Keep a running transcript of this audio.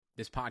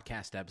This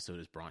podcast episode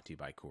is brought to you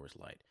by Coors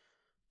Light.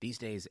 These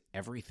days,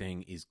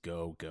 everything is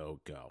go, go,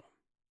 go.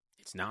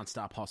 It's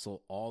nonstop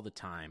hustle all the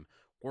time.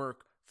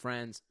 Work,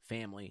 friends,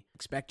 family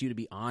expect you to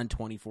be on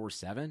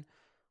 24/7.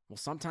 Well,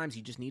 sometimes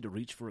you just need to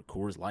reach for a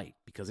Coors Light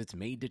because it's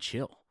made to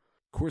chill.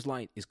 Coors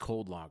Light is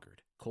cold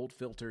lagered, cold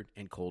filtered,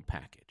 and cold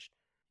packaged.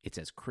 It's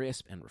as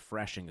crisp and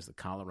refreshing as the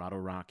Colorado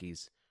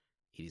Rockies.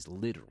 It is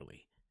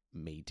literally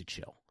made to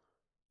chill.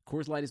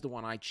 Coors Light is the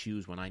one I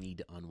choose when I need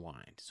to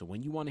unwind. So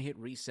when you want to hit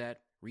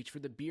reset, reach for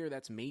the beer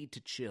that's made to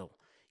chill.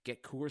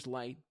 Get Coors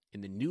Light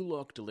in the new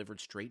look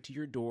delivered straight to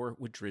your door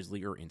with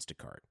Drizzly or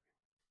Instacart.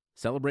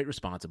 Celebrate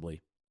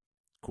responsibly.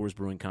 Coors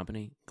Brewing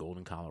Company,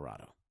 Golden,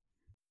 Colorado.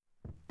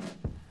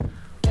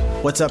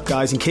 What's up,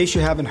 guys? In case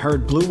you haven't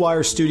heard, Blue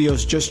Wire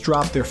Studios just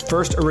dropped their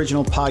first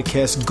original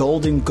podcast,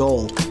 Golden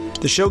Goal.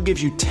 The show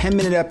gives you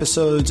 10-minute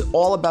episodes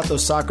all about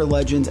those soccer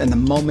legends and the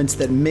moments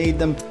that made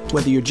them.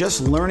 Whether you're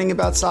just learning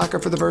about soccer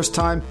for the first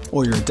time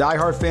or you're a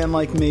diehard fan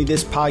like me,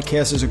 this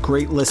podcast is a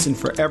great listen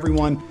for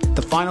everyone.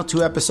 The final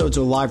 2 episodes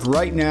are live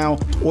right now,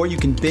 or you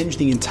can binge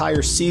the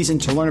entire season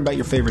to learn about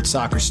your favorite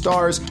soccer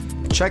stars.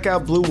 Check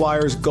out Blue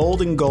Wire's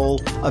Golden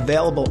Goal,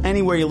 available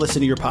anywhere you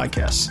listen to your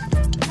podcasts.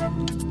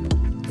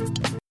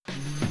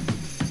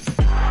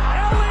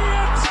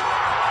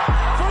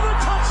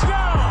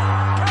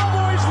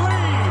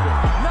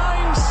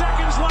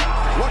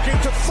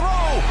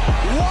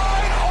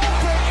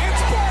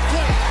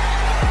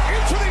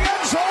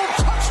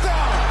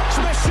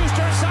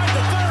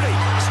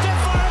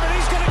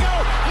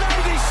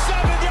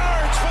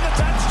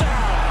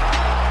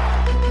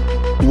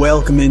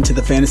 Welcome into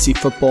the Fantasy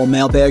Football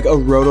Mailbag, a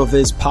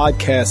RotoViz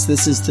podcast.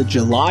 This is the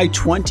July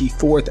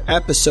 24th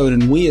episode,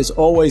 and we, as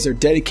always, are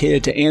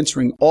dedicated to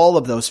answering all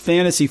of those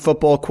fantasy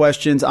football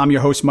questions. I'm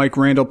your host, Mike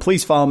Randall.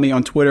 Please follow me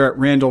on Twitter at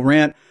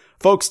RandallRant.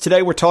 Folks,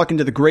 today we're talking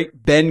to the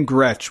great Ben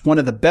Gretch, one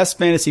of the best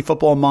fantasy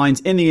football minds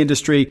in the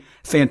industry.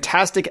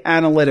 Fantastic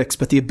analytics,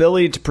 but the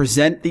ability to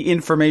present the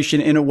information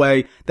in a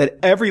way that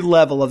every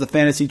level of the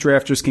fantasy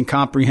drafters can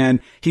comprehend.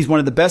 He's one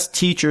of the best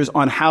teachers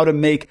on how to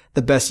make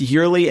the best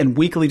yearly and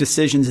weekly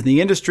decisions in the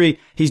industry.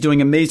 He's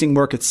doing amazing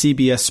work at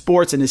CBS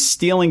Sports, and his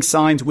Stealing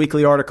Signs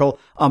weekly article,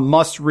 a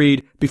must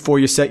read before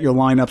you set your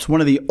lineups.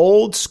 One of the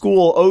old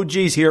school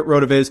OGs here at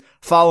RotoViz.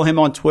 Follow him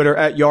on Twitter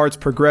at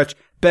YardsPerGretch.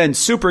 Ben,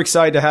 super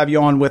excited to have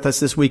you on with us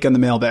this week on the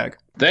Mailbag.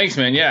 Thanks,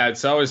 man. Yeah,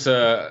 it's always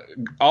a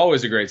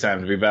great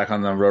time to be back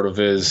on the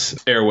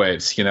RotoViz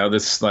airwaves. You know,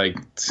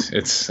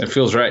 it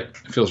feels right.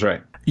 It feels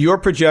right. Your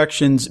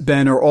projections,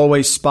 Ben, are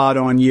always spot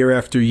on year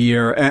after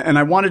year. And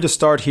I wanted to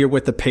start here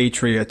with the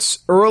Patriots.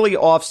 Early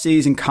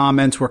offseason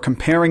comments were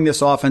comparing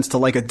this offense to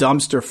like a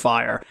dumpster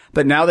fire.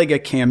 But now they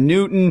get Cam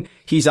Newton.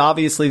 He's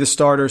obviously the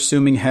starter,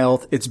 assuming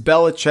health. It's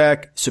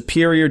Belichick,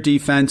 superior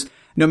defense.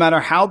 No matter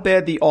how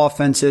bad the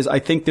offense is, I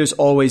think there's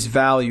always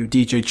value.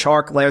 DJ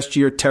Chark last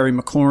year, Terry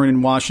McLaurin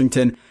in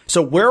Washington.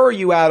 So where are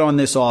you at on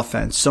this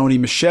offense? Sony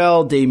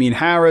Michel, Damian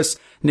Harris,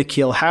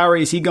 N'Keal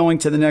Harry, is he going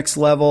to the next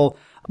level?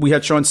 We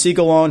had Sean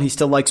Siegel on. He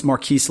still likes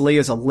Marquise Lee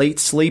as a late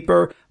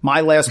sleeper.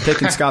 My last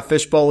pick in Scott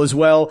Fishbowl as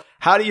well.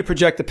 How do you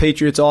project the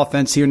Patriots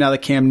offense here now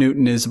that Cam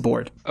Newton is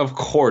aboard? Of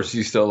course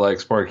he still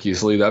likes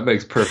Marquise Lee. That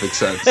makes perfect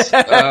sense.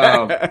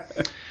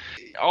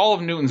 All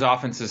of Newton's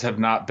offenses have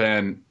not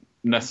been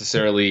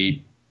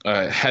necessarily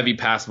heavy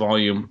pass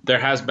volume. There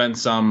has been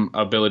some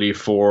ability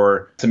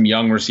for some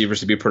young receivers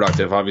to be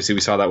productive. Obviously,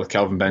 we saw that with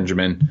Kelvin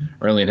Benjamin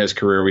early in his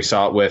career. We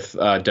saw it with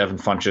Devin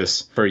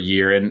Funchess for a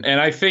year. And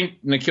I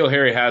think N'Keal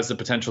Harry has the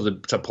potential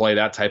to play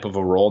that type of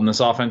a role in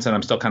this offense, and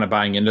I'm still kind of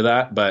buying into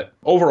that. But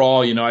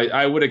overall, you know,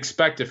 I would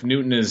expect if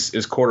Newton is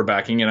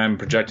quarterbacking, and I'm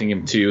projecting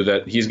him too,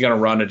 that he's going to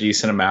run a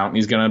decent amount.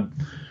 He's going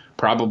to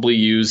probably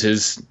use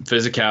his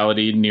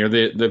physicality near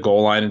the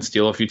goal line and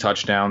steal a few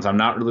touchdowns. I'm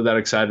not really that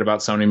excited about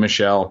Sony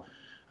Michel.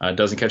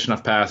 Doesn't catch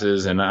enough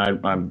passes, and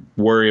I'm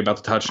worried about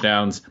the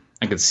touchdowns.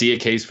 I could see a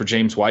case for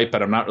James White,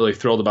 but I'm not really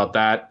thrilled about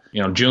that.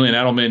 You know, Julian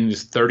Edelman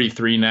is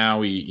 33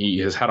 now. He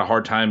has had a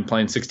hard time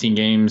playing 16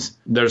 games.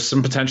 There's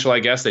some potential,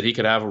 I guess, that he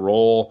could have a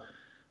role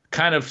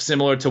kind of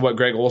similar to what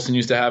Greg Olsen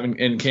used to have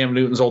in Cam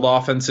Newton's old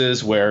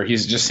offenses, where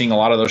he's just seeing a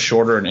lot of those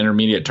shorter and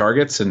intermediate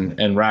targets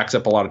and racks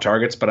up a lot of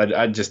targets. But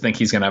I just think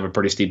he's going to have a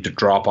pretty steep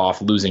drop off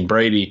losing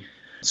Brady.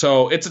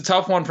 So it's a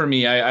tough one for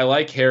me. I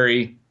like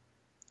Harry.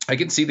 I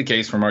can see the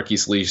case for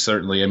Marquise Lee,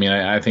 certainly. I mean,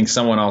 I think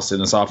someone else in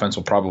this offense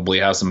will probably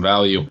have some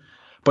value.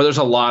 But there's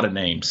a lot of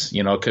names.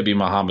 You know, it could be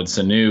Mohamed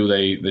Sanu.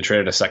 They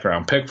traded a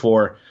second-round pick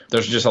for.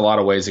 There's just a lot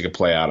of ways it could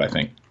play out, I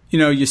think. You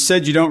know, you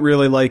said you don't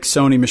really like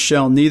Sony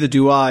Michel. Neither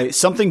do I.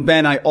 Something,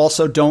 Ben, I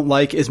also don't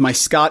like is my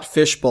Scott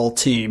Fishbowl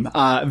team.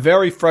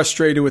 Very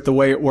frustrated with the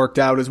way it worked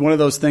out. It's one of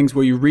those things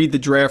where you read the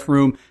draft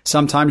room.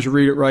 Sometimes you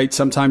read it right.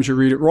 Sometimes you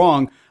read it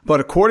wrong. But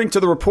according to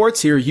the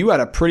reports here, you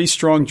had a pretty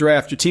strong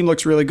draft. Your team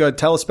looks really good.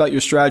 Tell us about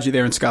your strategy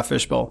there in Scott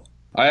Fishbowl.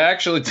 I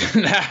actually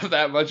didn't have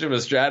that much of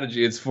a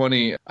strategy. It's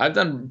funny. I've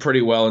done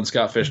pretty well in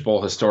Scott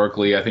Fishbowl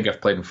historically. I think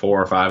I've played in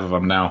 4 or 5 of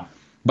them now.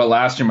 But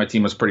last year my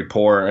team was pretty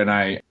poor, and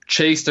I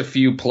chased a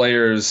few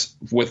players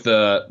with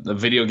the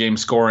video game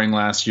scoring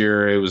last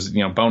year. It was,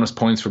 bonus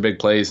points for big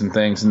plays and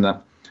things. And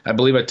I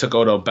believe I took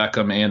Odell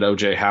Beckham and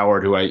O.J.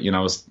 Howard, who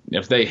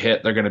if they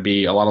hit, they're going to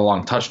be a lot of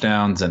long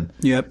touchdowns. And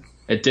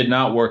It did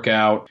not work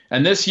out.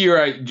 And this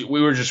year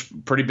we were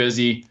just pretty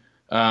busy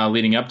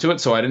leading up to it,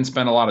 so I didn't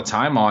spend a lot of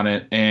time on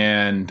it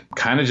and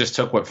kind of just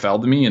took what fell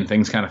to me, and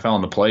things kind of fell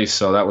into place.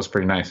 So that was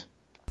pretty nice.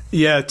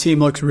 Yeah, team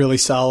looks really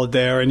solid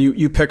there, and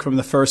you pick from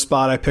the first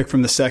spot, I pick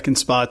from the second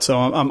spot. So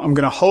I'm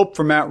going to hope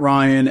for Matt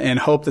Ryan and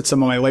hope that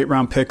some of my late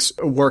round picks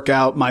work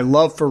out. My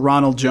love for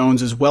Ronald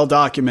Jones is well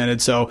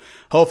documented, so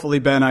hopefully,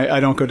 Ben, I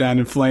don't go down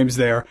in flames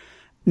there.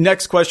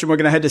 Next question, we're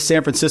going to head to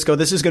San Francisco.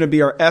 This is going to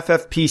be our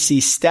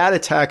FFPC stat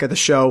attack of the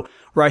show.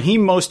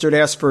 Raheem Mostert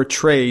asked for a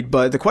trade,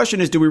 but the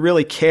question is, do we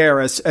really care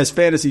as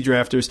fantasy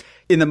drafters?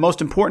 In the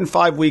most important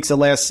 5 weeks of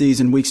last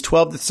season, weeks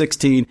 12 to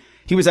 16,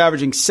 he was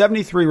averaging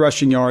 73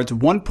 rushing yards,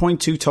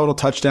 1.2 total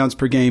touchdowns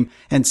per game,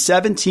 and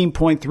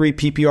 17.3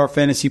 PPR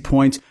fantasy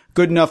points,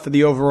 good enough for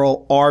the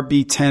overall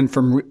RB10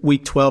 from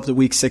week 12 to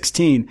week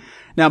 16.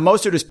 Now,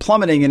 Mostert is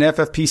plummeting in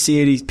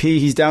FFPC ADP.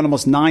 He's down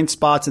almost 9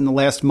 spots in the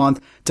last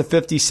month to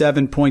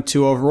 57.2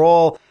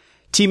 overall.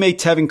 Teammate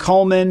Tevin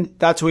Coleman,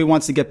 that's who he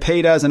wants to get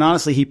paid as, and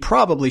honestly, he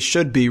probably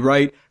should be,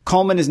 right?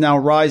 Coleman is now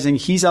rising.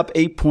 He's up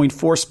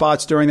 8.4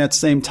 spots during that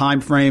same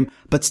time frame,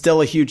 but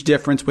still a huge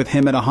difference with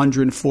him at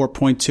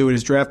 104.2 in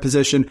his draft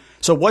position.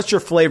 So what's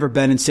your flavor,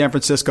 Ben, in San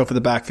Francisco for the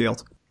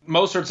backfield?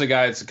 Mostert's a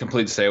guy that's a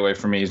complete stay away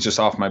from me. He's just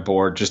off my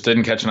board. Just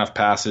didn't catch enough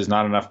passes,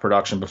 not enough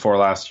production before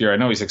last year. I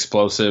know he's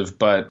explosive,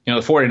 but the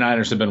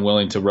 49ers have been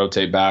willing to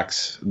rotate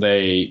backs.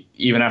 They,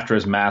 even after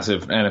his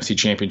massive NFC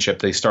championship,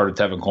 they started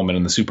Tevin Coleman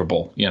in the Super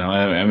Bowl.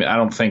 I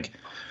don't think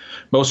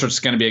Mostert's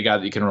going to be a guy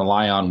that you can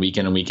rely on week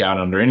in and week out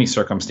under any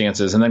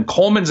circumstances. And then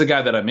Coleman's a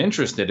guy that I'm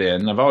interested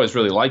in. I've always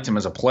really liked him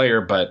as a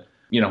player, but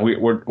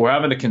we're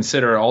having to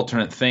consider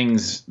alternate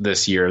things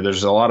this year.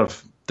 There's a lot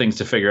of things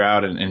to figure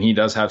out, and he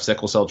does have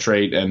sickle cell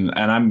trait, and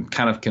I'm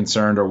kind of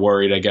concerned or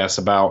worried, I guess,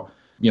 about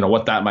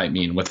what that might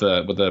mean with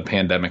the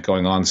pandemic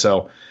going on.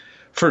 So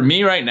for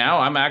me right now,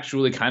 I'm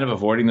actually kind of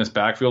avoiding this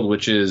backfield,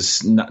 which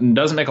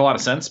doesn't make a lot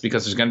of sense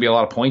because there's going to be a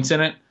lot of points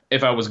in it.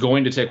 If I was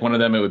going to take one of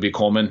them, it would be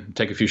Coleman.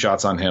 Take a few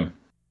shots on him.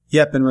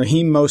 Yep, and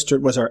Raheem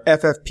Mostert was our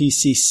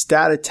FFPC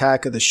stat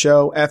attack of the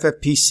show.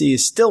 FFPC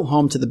is still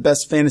home to the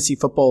best fantasy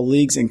football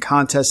leagues and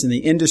contests in the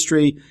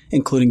industry,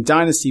 including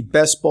Dynasty,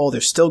 Best Ball. They're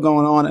still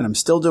going on, and I'm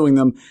still doing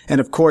them. And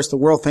of course, the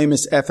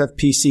world-famous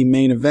FFPC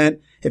main event.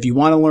 If you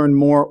want to learn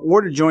more or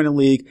to join a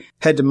league,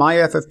 head to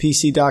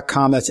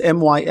myffpc.com. That's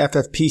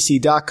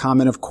myffpc.com.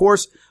 And of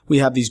course, we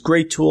have these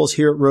great tools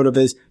here at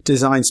RotoViz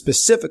designed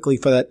specifically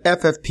for that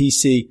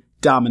FFPC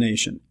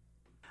domination.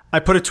 I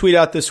put a tweet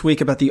out this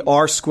week about the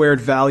R-squared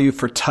value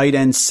for tight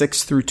ends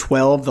 6 through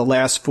 12 the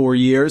last 4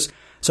 years.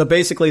 So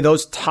basically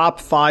those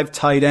top 5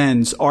 tight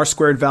ends,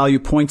 R-squared value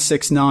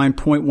 0.69,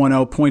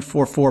 0.10,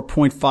 0.44,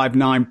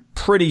 0.59,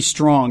 pretty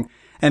strong.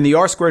 And the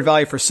R-squared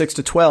value for 6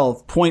 to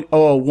 12, 0.001,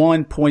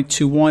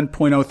 0.21,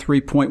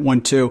 0.03,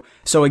 0.12.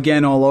 So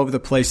again, all over the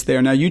place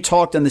there. Now, you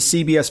talked on the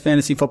CBS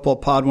Fantasy Football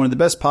Pod, one of the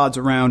best pods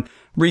around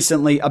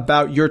recently,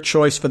 about your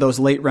choice for those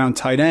late round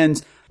tight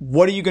ends.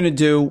 What are you going to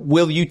do?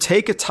 Will you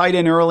take a tight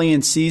end early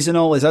in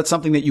seasonal? Is that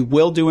something that you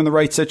will do in the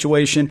right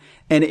situation?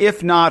 And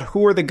if not,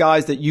 who are the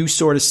guys that you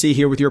sort of see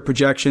here with your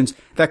projections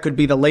that could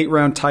be the late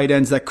round tight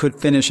ends that could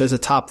finish as a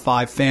top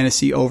 5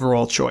 fantasy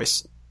overall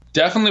choice?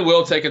 Definitely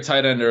will take a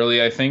tight end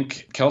early. I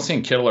think Kelsey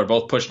and Kittle are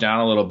both pushed down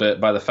a little bit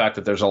by the fact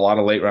that there's a lot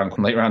of late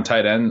round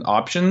tight end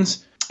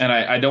options. And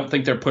I don't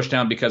think they're pushed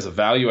down because of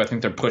value. I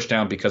think they're pushed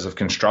down because of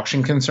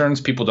construction concerns.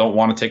 People don't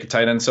want to take a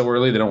tight end so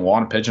early. They don't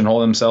want to pigeonhole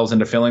themselves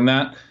into filling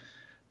that.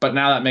 But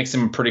now that makes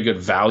him a pretty good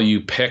value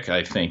pick,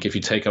 I think, if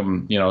you take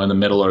him, in the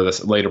middle or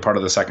the later part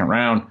of the second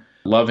round.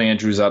 Love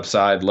Andrews'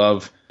 upside.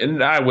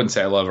 And I wouldn't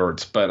say I love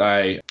Ertz, but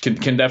I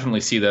can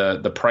definitely see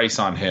the price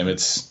on him.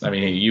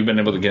 You've been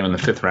able to get him in the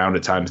 5th round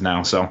at times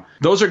now. So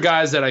those are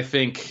guys that I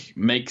think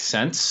make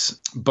sense,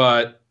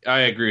 but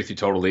I agree with you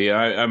totally.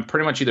 I'm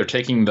pretty much either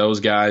taking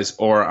those guys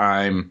or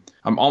I'm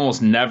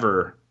almost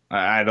never,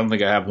 I don't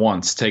think I have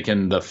once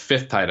taken the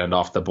 5th tight end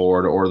off the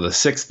board or the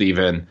 6th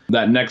even.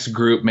 That next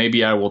group,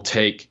 maybe I will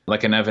take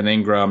like an Evan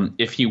Ingram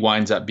if he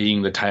winds up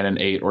being the tight end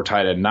 8 or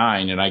tight end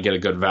 9 and I get a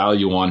good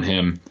value on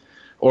him.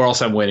 Or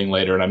else I'm waiting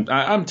later, and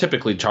I'm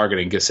typically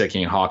targeting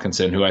Gesicki and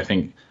Hawkinson, who I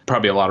think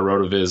probably a lot of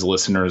RotoViz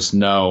listeners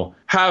know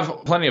have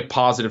plenty of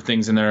positive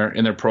things in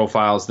their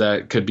profiles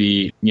that could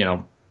be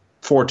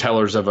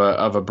foretellers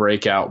of a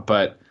breakout.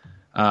 But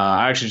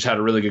I actually just had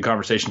a really good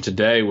conversation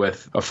today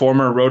with a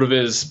former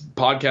RotoViz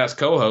podcast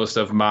co-host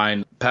of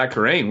mine, Pat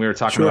Kerrane. We were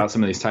talking about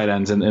some of these tight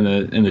ends in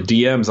the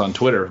DMs on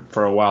Twitter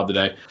for a while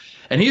today,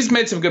 and he's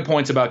made some good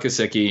points about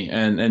Gesicki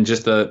and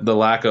just the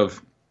lack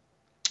of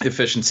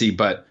efficiency,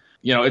 but.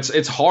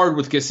 It's hard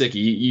with Gesicki.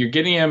 You're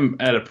getting him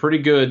at a pretty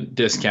good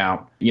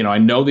discount. I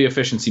know the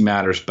efficiency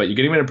matters, but you're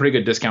getting him at a pretty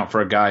good discount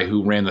for a guy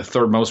who ran the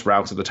 3rd most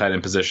routes at the tight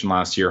end position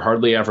last year,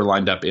 hardly ever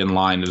lined up in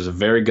line. He was a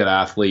very good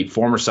athlete,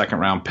 former 2nd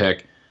round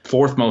pick.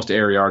 4th most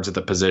air yards at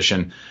the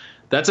position.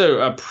 That's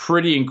a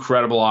pretty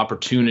incredible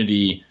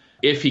opportunity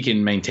if he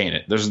can maintain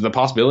it. There's the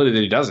possibility that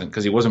he doesn't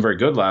because he wasn't very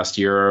good last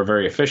year or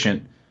very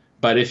efficient.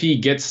 But if he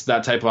gets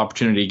that type of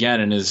opportunity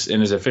again and his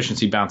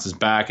efficiency bounces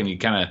back and he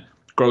kind of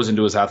grows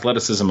into his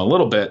athleticism a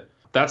little bit,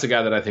 that's a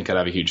guy that I think could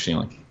have a huge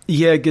ceiling.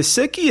 Yeah,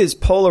 Gesicki is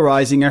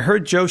polarizing. I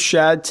heard Joe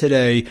Shad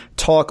today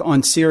talk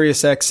on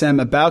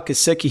SiriusXM about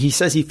Gesicki. He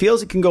says he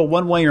feels it can go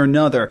one way or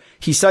another.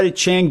 He cited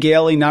Chan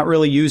Gailey not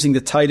really using the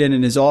tight end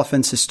in his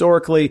offense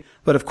historically,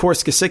 but of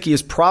course Gesicki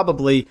is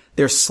probably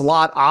their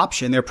slot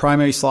option, their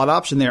primary slot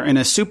option there, and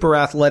a super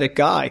athletic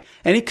guy.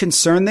 Any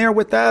concern there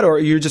with that, or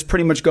you're just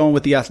pretty much going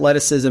with the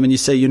athleticism and you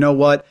say, you know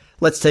what,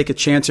 let's take a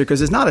chance here because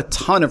there's not a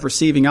ton of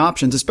receiving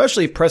options,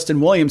 especially if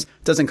Preston Williams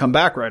doesn't come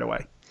back right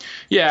away.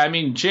 Yeah, I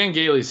mean, Chan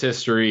Gailey's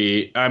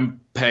history,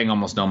 I'm paying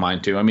almost no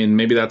mind to. I mean,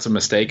 maybe that's a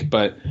mistake,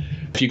 but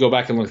if you go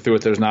back and look through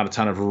it, there's not a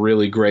ton of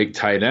really great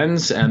tight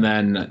ends. And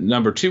then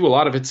number 2, a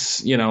lot of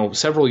it's,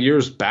 several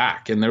years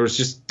back, and there was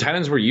just tight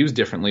ends were used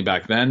differently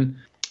back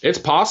then. It's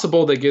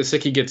possible that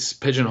Gesicki gets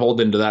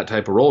pigeonholed into that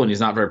type of role and he's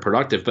not very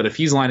productive, but if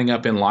he's lining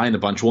up in line a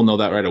bunch, we'll know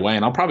that right away,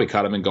 and I'll probably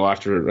cut him and go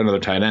after another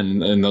tight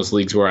end in those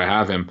leagues where I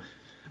have him.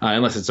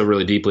 Unless it's a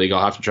really deep league,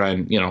 I'll have to try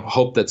and,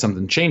 hope that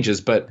something changes,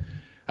 but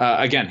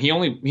again, he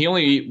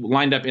only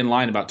lined up in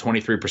line about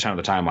 23% of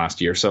the time last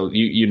year. So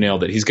you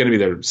nailed it. He's going to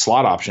be their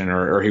slot option,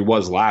 or he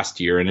was last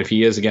year. And if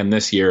he is again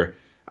this year,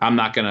 I'm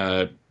not going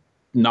to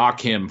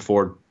knock him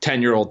for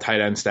 10-year-old tight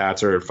end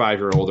stats or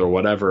 5-year-old or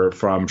whatever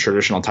from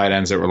traditional tight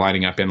ends that were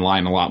lining up in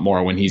line a lot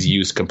more when he's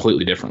used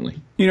completely differently.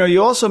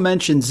 You also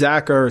mentioned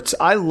Zach Ertz.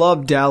 I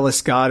love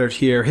Dallas Goedert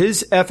here.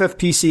 His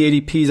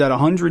FFPC ADP is at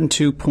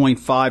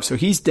 102.5, so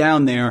he's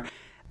down there.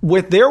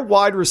 With their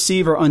wide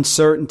receiver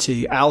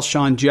uncertainty,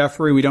 Alshon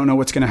Jeffrey, we don't know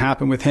what's going to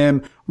happen with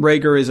him.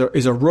 Rager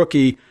is a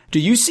rookie.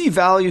 Do you see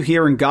value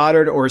here in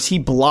Goddard, or is he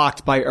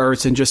blocked by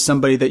Ertz and just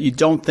somebody that you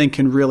don't think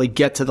can really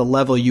get to the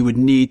level you would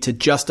need to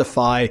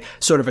justify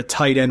sort of a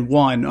tight end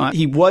 1?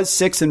 He was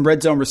 6th in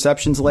red zone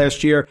receptions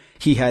last year.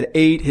 He had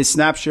 8. His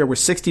snap share was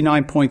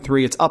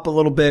 69.3. It's up a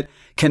little bit.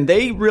 Can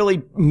they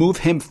really move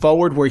him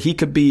forward where he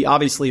could be,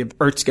 obviously, if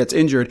Ertz gets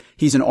injured,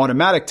 he's an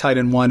automatic tight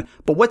end 1.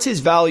 But what's his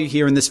value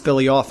here in this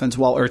Philly offense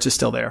while Ertz is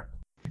still there?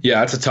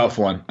 Yeah, that's a tough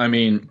one. I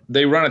mean,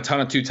 they run a ton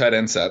of 2 tight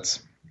end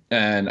sets.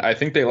 And I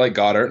think they like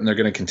Goddard, and they're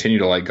going to continue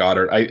to like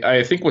Goddard.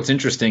 I think what's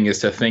interesting is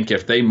to think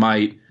if they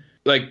might,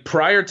 like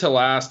prior to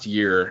last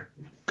year,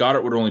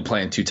 Goddard would only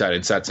play in 2 tight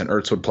end sets, and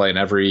Ertz would play in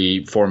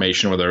every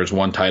formation where there was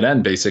 1 tight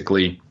end,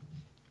 basically.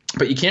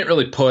 But you can't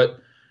really put,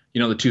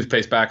 the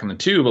toothpaste back in the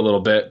tube a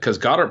little bit because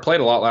Goddard played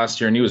a lot last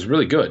year, and he was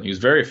really good. He was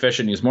very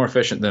efficient. He was more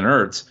efficient than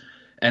Ertz.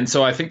 And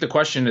so I think the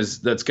question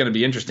that's going to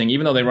be interesting.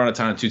 Even though they run a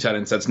ton of 2 tight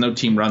end sets, no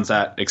team runs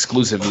that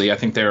exclusively. I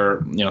think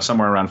they're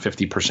somewhere around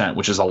 50%,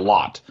 which is a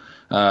lot.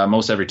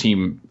 Most every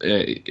team,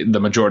 the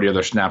majority of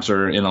their snaps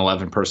are in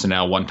 11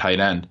 personnel, 1 tight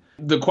end.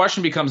 The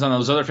question becomes on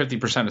those other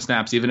 50% of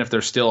snaps, even if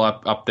they're still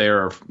up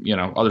there, or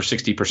other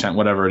 60%,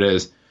 whatever it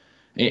is,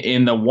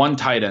 in the 1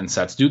 tight end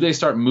sets, do they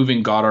start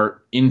moving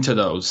Goddard into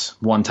those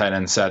 1 tight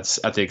end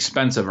sets at the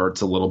expense of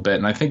Ertz a little bit?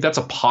 And I think that's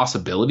a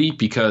possibility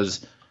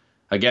because,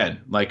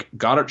 again, like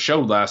Goddard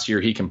showed last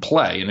year, he can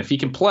play. And if he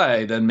can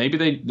play, then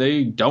maybe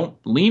they don't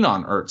lean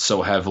on Ertz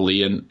so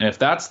heavily. And if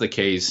that's the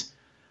case,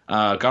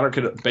 Goddard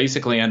could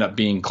basically end up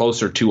being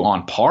closer to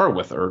on par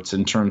with Ertz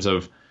in terms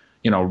of,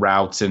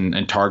 routes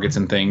and targets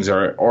and things,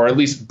 or at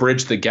least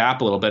bridge the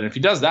gap a little bit. And if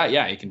he does that,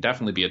 yeah, he can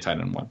definitely be a tight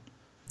end 1.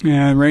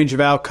 Yeah, in range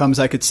of outcomes,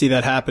 I could see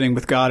that happening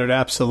with Goddard,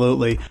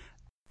 absolutely.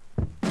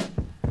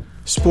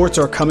 Sports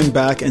are coming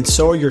back, and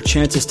so are your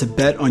chances to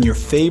bet on your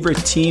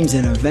favorite teams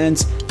and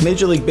events.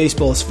 Major League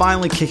Baseball is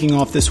finally kicking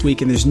off this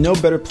week, and there's no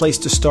better place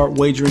to start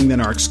wagering than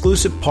our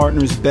exclusive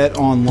partners,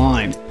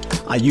 BetOnline.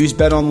 I use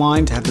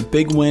BetOnline to have the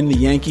big win, the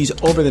Yankees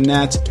over the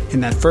Nats,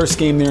 in that first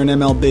game there in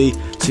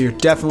MLB, so you're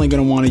definitely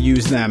going to want to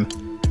use them.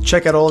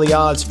 Check out all the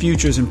odds,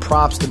 futures, and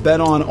props to bet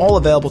on, all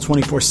available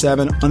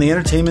 24/7. On the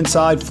entertainment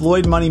side,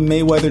 Floyd Money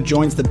Mayweather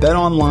joins the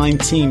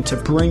BetOnline team to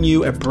bring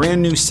you a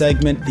brand new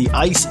segment, The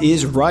Ice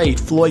is Right.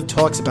 Floyd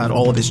talks about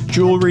all of his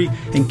jewelry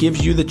and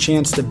gives you the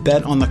chance to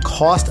bet on the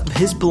cost of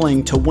his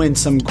bling to win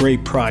some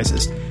great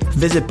prizes.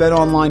 Visit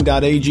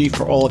betonline.ag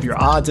for all of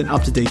your odds and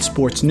up-to-date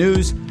sports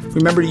news.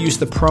 Remember to use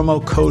the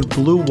promo code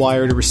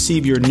BLUEWIRE to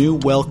receive your new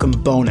welcome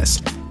bonus.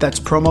 That's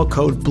promo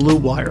code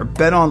BLUEWIRE.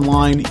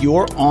 BetOnline,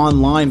 your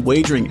online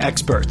wagering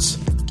experts.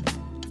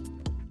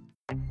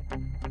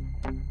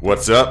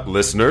 What's up,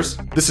 listeners?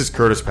 This is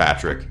Curtis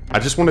Patrick. I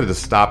just wanted to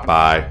stop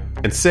by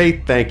and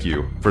say thank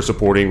you for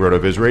supporting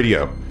RotoViz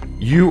Radio.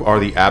 You are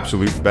the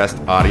absolute best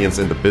audience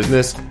in the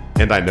business,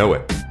 and I know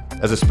it.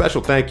 As a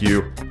special thank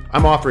you,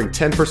 I'm offering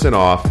 10%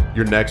 off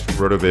your next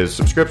RotoViz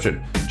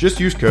subscription. Just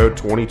use code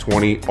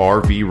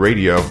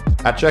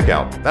 2020RVRadio at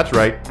checkout. That's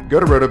right. Go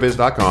to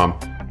rotoviz.com,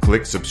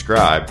 click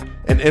subscribe,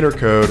 and enter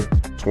code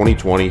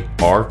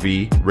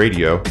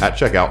 2020RVRadio at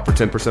checkout for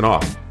 10%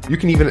 off. You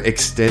can even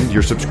extend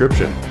your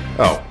subscription.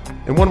 Oh,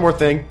 and one more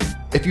thing.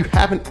 If you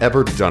haven't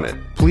ever done it,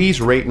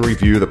 please rate and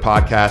review the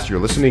podcast you're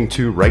listening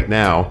to right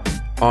now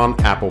on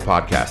Apple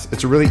Podcasts.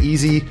 It's really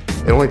easy.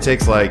 It only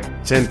takes like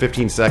 10,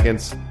 15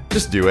 seconds.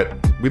 Just do it.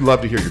 We'd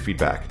love to hear your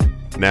feedback.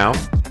 Now,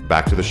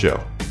 back to the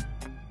show.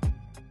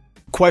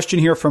 Question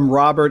here from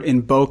Robert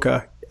in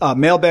Boca.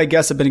 Mailbag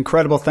guests have been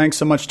incredible. Thanks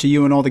so much to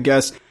you and all the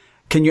guests.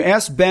 Can you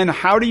ask Ben,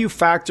 how do you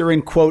factor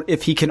in, quote,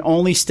 if he can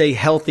only stay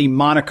healthy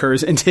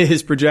monikers into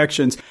his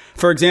projections?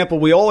 For example,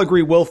 we all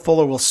agree Will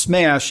Fuller will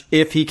smash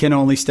if he can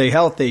only stay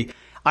healthy.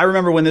 I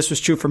remember when this was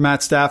true for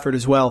Matt Stafford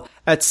as well.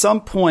 At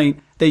some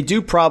point, they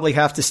do probably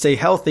have to stay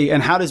healthy.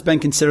 And how does Ben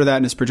consider that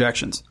in his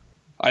projections?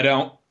 I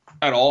don't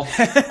at all.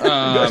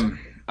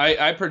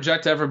 I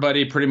project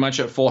everybody pretty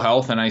much at full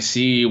health, and I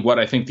see what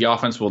I think the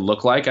offense would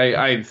look like.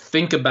 I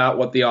think about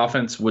what the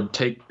offense would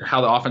take,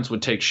 how the offense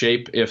would take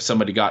shape if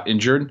somebody got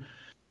injured.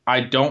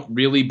 I don't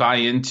really buy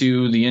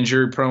into the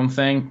injury-prone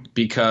thing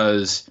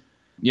because,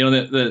 you know,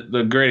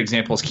 the great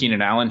example is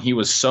Keenan Allen. He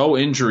was so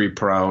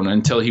injury-prone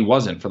until he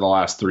wasn't for the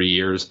last 3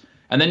 years.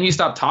 And then you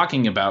stop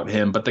talking about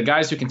him. But the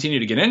guys who continue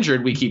to get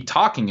injured, we keep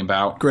talking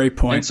about. Great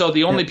point. And so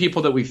the only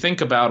people that we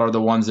think about are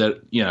the ones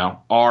that, you know,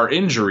 are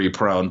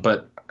injury-prone.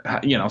 But,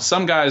 you know,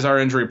 some guys are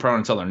injury-prone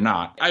until they're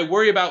not. I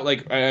worry about,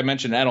 like I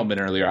mentioned Edelman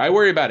earlier, I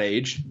worry about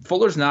age.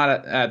 Fuller's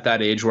not at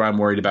that age where I'm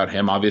worried about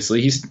him.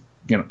 Obviously, he's,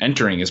 you know,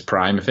 entering his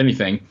prime, if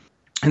anything.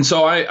 And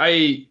so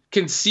I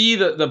can see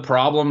the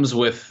problems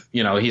with,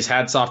 you know, he's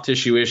had soft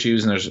tissue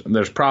issues, and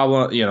there's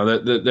problem, you know,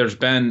 there's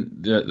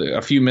been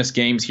a few missed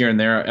games here and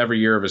there every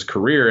year of his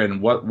career.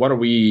 And what are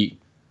we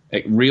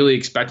really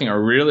expecting?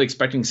 Are we really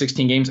expecting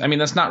 16 games? I mean,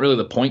 that's not really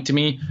the point to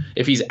me.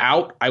 If he's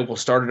out, I will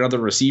start another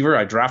receiver.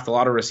 I draft a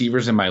lot of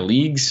receivers in my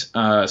leagues,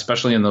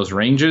 especially in those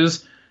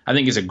ranges. I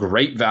think he's a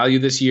great value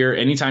this year.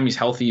 Anytime he's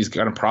healthy, he's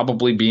going to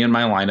probably be in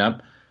my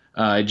lineup.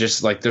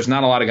 Just like there's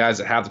not a lot of guys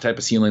that have the type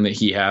of ceiling that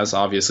he has.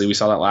 Obviously, we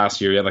saw that last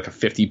year. He had like a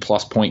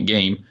 50-plus point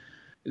game.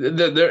 And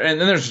then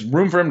there's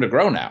room for him to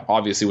grow now,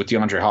 obviously, with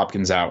DeAndre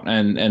Hopkins out.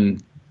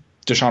 And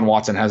Deshaun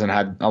Watson hasn't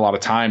had a lot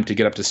of time to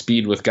get up to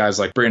speed with guys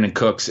like Brandon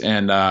Cooks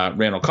and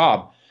Randall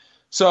Cobb.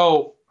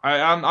 So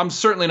I'm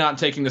certainly not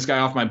taking this guy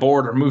off my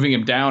board or moving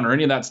him down or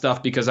any of that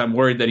stuff because I'm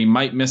worried that he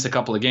might miss a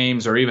couple of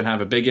games or even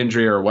have a big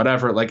injury or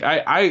whatever. Like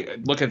I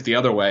look at it the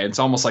other way. It's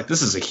almost like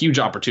this is a huge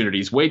opportunity.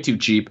 He's way too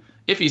cheap.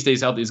 If he stays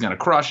healthy, he's going to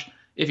crush.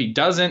 If he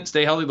doesn't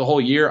stay healthy the whole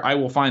year, I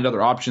will find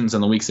other options in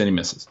the weeks that he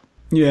misses.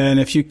 Yeah, and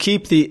if you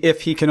keep the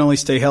if he can only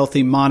stay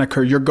healthy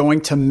moniker, you're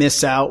going to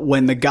miss out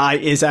when the guy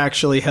is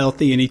actually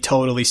healthy and he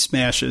totally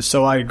smashes.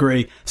 So I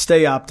agree.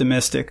 Stay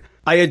optimistic.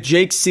 I had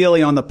Jake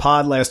Seeley on the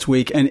pod last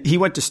week, and he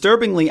went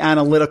disturbingly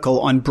analytical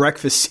on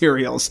breakfast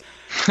cereals.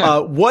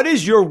 What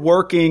is your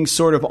working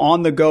sort of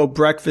on-the-go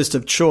breakfast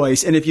of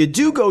choice? And if you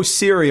do go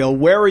cereal,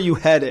 where are you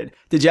headed?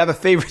 Did you have a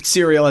favorite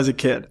cereal as a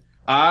kid?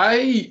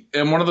 I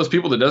am one of those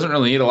people that doesn't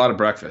really eat a lot of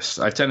breakfast.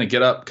 I tend to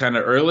get up kind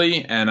of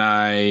early, and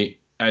I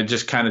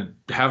just kind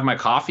of have my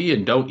coffee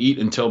and don't eat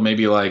until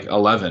maybe like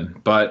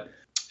 11. But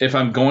if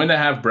I'm going to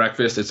have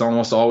breakfast, it's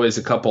almost always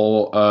a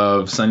couple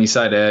of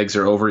Sunnyside eggs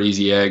or Over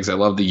Easy eggs. I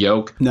love the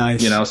yolk.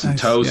 Nice. You know, some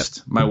toast.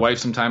 Yep. My wife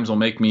sometimes will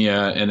make me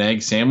an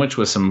egg sandwich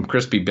with some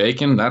crispy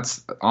bacon.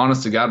 That's,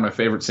 honest to God, my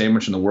favorite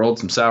sandwich in the world.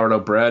 Some sourdough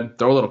bread.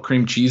 Throw a little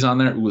cream cheese on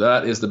there. Ooh,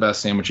 that is the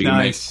best sandwich you can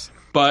make.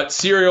 But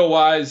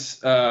cereal-wise,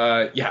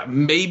 yeah,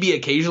 maybe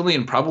occasionally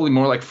and probably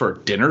more like for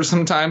dinner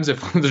sometimes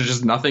if there's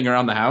just nothing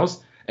around the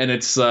house. And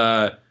it's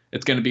going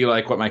to be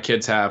like what my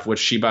kids have, which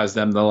she buys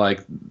them the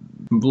like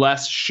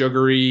less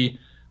sugary,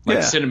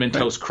 like Cinnamon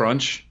Toast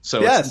Crunch. So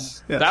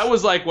yes. That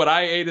was like what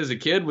I ate as a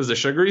kid was the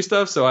sugary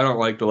stuff. So I don't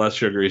like the less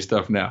sugary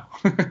stuff now.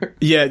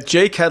 Yeah,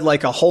 Jake had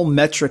like a whole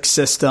metric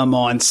system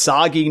on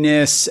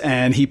sogginess,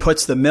 and he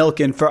puts the milk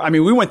in for. I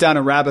mean, we went down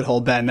a rabbit hole,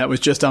 Ben. That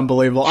was just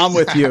unbelievable. I'm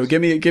with you.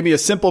 Give me a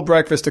simple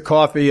breakfast of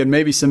coffee and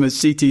maybe some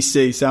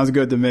CTC. Sounds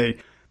good to me.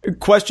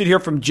 Question here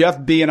from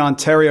Jeff B. in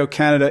Ontario,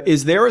 Canada.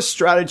 Is there a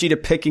strategy to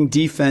picking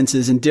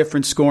defenses in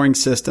different scoring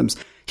systems?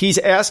 He's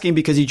asking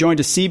because he joined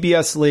a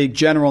CBS league,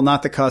 general,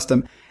 not the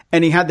custom,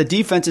 and he had the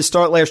defenses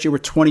start last year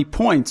with 20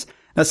 points.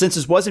 Now, since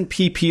this wasn't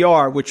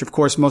PPR, which of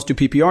course most do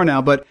PPR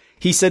now, but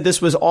he said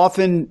this was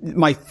often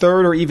my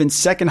third or even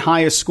second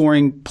highest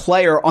scoring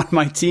player on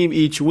my team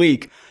each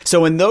week.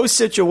 So in those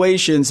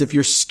situations, if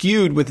you're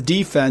skewed with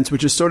defense,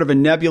 which is sort of a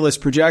nebulous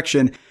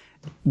projection,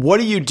 what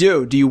do you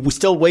do? Do you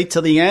still wait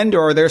till the end,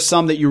 or are there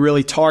some that you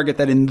really target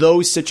that in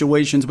those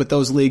situations with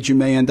those leagues you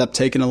may end up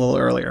taking a little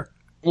earlier?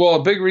 Well,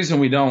 a big reason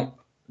we don't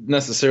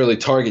necessarily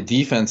target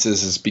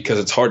defenses is because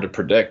it's hard to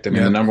predict. I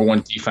mean, the number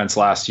one defense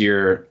last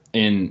year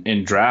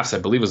in drafts, I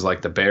believe, was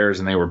like the Bears,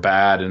 and they were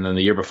bad. And then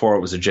the year before it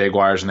was the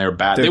Jaguars, and they were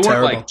bad. They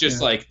weren't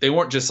they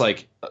weren't just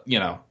like, you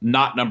know,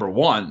 not number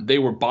one. They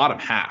were bottom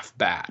half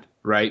bad,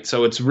 right?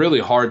 So it's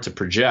really hard to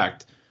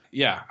project.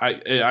 Yeah,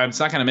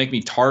 it's not going to make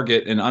me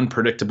target an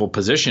unpredictable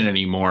position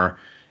anymore.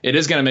 It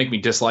is going to make me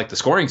dislike the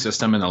scoring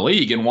system in the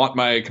league and want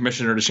my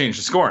commissioner to change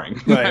the scoring.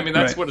 Right, I mean,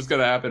 that's what is going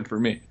to happen for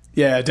me.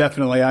 Yeah,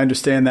 definitely. I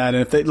understand that.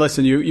 And if they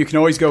listen, you can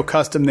always go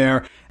custom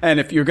there. And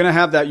if you're going to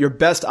have that, your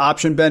best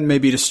option, Ben, may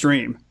be to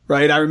stream,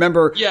 right? I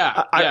remember.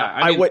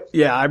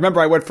 I remember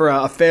I went for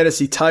a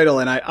fantasy title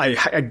and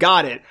I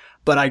got it.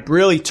 but I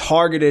really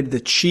targeted the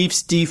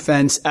Chiefs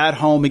defense at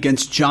home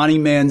against Johnny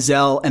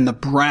Manziel and the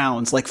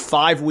Browns like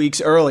 5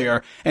 weeks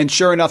earlier. And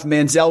sure enough,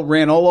 Manziel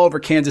ran all over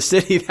Kansas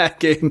City that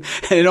game,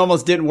 and it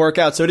almost didn't work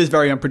out. So it is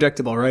very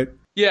unpredictable, right?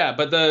 Yeah,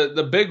 but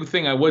the big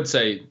thing I would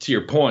say to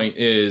your point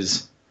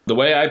is the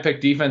way I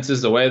pick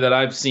defenses, the way that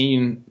I've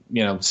seen,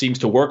 seems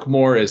to work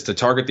more is to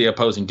target the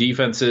opposing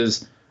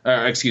defenses,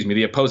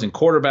 the opposing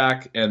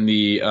quarterback and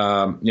the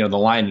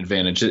line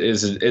advantage.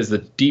 Is the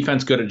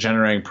defense good at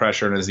generating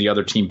pressure, and is the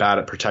other team bad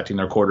at protecting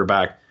their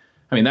quarterback?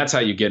 I mean, that's how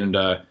you get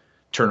into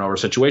turnover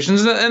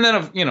situations. And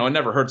then, it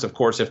never hurts, of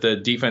course, if the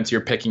defense you're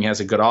picking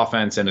has a good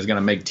offense and is going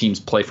to make teams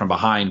play from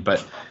behind.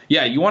 But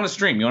yeah, you want to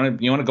stream. You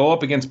want to go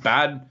up against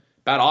bad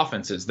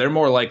offenses. They're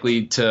more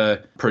likely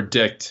to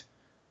predict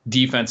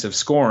defensive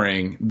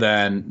scoring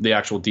than the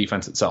actual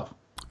defense itself.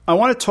 I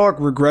want to talk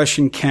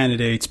regression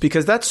candidates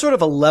because that's sort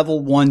of a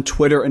level 1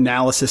 Twitter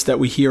analysis that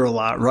we hear a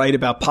lot, right?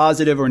 About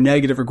positive or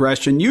negative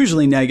regression,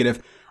 usually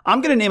negative.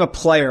 I'm going to name a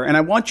player and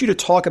I want you to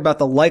talk about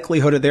the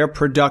likelihood of their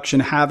production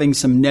having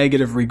some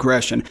negative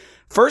regression.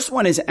 First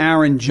one is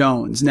Aaron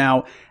Jones.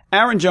 Now,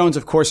 Aaron Jones,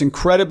 of course,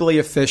 incredibly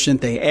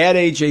efficient. They add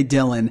A.J.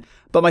 Dillon.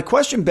 But my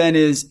question, Ben,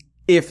 is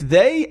if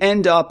they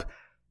end up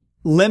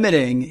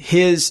limiting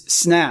his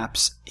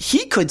snaps,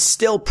 he could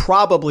still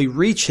probably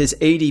reach his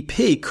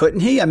ADP,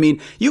 couldn't he? I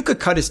mean, you could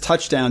cut his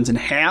touchdowns in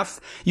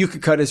half. You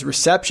could cut his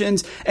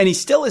receptions, and he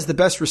still is the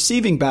best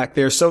receiving back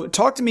there. So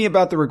talk to me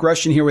about the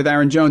regression here with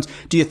Aaron Jones.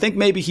 Do you think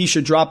maybe he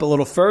should drop a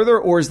little further,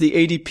 or is the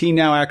ADP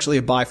now actually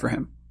a buy for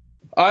him?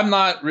 I'm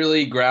not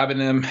really grabbing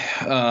him.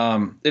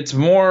 It's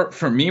more,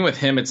 for me with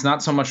him, it's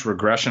not so much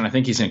regression. I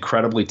think he's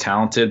incredibly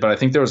talented, but I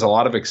think there was a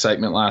lot of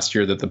excitement last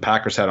year that the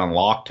Packers had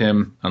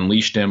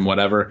unleashed him,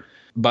 whatever.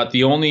 But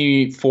the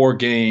only 4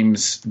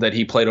 games that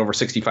he played over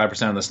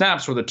 65% of the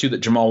snaps were the 2 that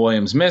Jamal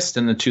Williams missed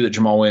and the 2 that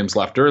Jamal Williams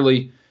left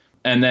early.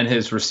 And then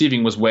his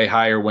receiving was way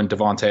higher when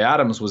Devontae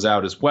Adams was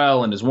out as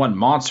well. And his one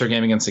monster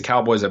game against the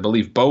Cowboys, I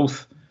believe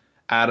both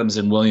Adams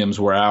and Williams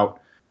were out.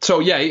 So,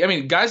 yeah, I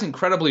mean, guy's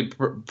incredibly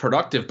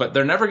productive, but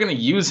they're never going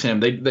to use him.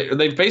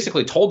 They've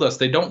basically told us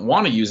they don't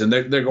want to use him.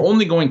 They're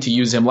only going to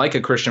use him like a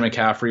Christian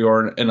McCaffrey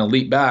or an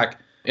elite back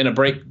in a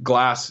break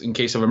glass in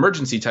case of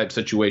emergency type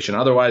situation.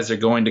 Otherwise, they're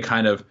going to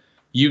kind of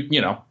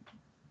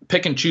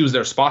pick and choose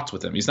their spots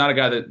with him. He's not a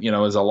guy that,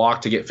 is a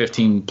lock to get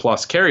 15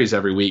 plus carries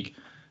every week.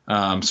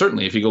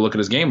 Certainly, if you go look at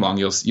his game long,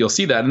 you'll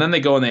see that. And then they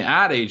go and they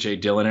add A.J.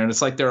 Dillon, and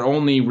it's like they're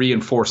only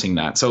reinforcing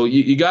that. So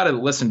you got to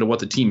listen to what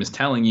the team is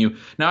telling you.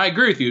 Now, I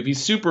agree with you. If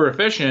he's super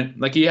efficient,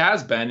 like he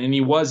has been, and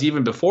he was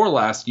even before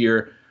last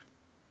year,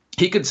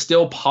 he could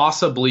still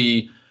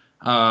possibly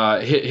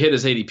hit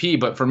his ADP.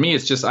 But for me,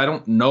 it's just I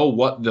don't know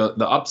what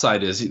the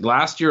upside is.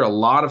 Last year, a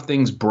lot of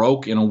things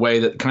broke in a way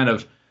that kind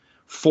of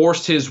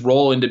forced his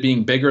role into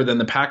being bigger than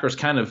the Packers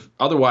kind of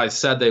otherwise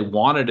said they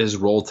wanted his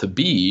role to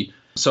be.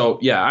 So,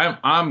 yeah,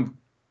 I'm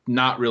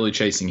not really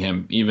chasing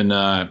him, even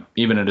at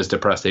his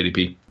depressed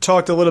ADP.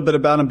 Talked a little bit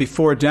about him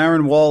before.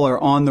 Darren Waller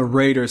on the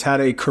Raiders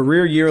had a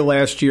career year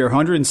last year,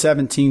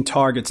 117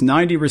 targets,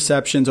 90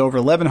 receptions, over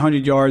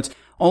 1,100 yards,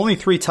 only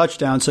 3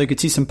 touchdowns, so you could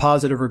see some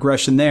positive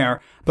regression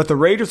there. But the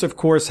Raiders, of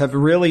course, have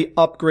really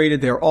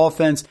upgraded their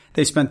offense.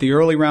 They spent the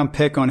early round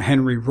pick on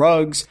Henry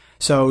Ruggs.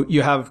 So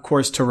you have, of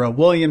course, Terrell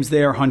Williams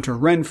there, Hunter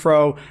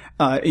Renfrow,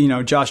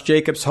 Josh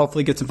Jacobs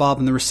hopefully gets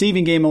involved in the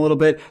receiving game a little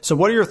bit. So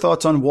what are your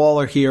thoughts on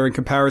Waller here in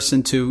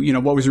comparison to,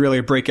 what was really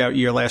a breakout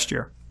year last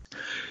year?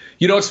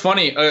 It's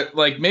funny,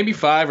 like maybe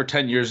 5 or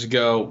 10 years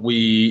ago,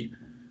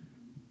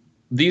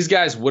 these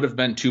guys would have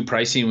been too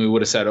pricey and we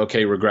would have said,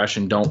 okay,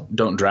 regression,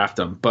 don't draft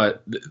them.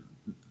 But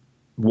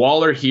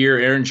Waller here,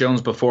 Aaron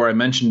Jones before, I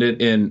mentioned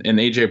it in an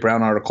A.J.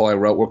 Brown article I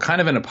wrote, we're kind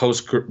of in a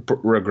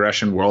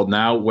post-regression world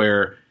now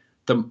where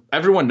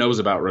everyone knows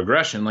about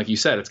regression. Like you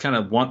said, it's kind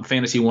of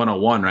fantasy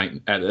 101,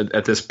 right,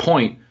 at this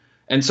point.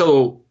 And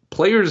so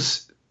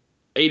players'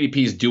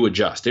 ADPs do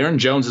adjust. Aaron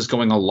Jones is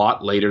going a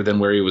lot later than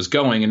where he was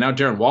going, and now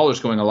Darren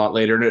Waller's going a lot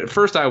later. And at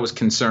first I was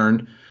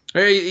concerned.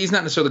 He's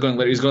not necessarily going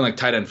later. He's going like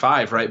tight end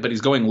 5, right? But he's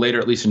going later,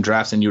 at least in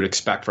drafts, than you would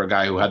expect for a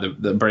guy who had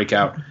the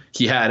breakout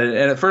he had. And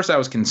at first I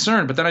was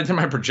concerned, but then I did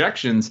my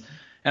projections,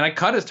 and I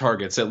cut his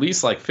targets at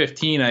least like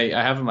 15.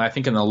 I have him, I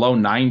think, in the low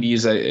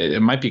 90s.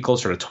 It might be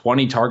closer to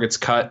 20 targets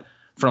cut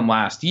from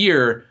last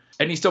year,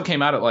 and he still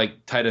came out at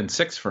like tight end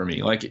 6 for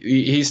me. Like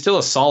he's still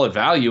a solid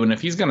value, and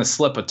if he's going to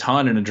slip a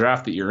ton in a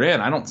draft that you're in,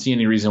 I don't see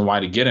any reason why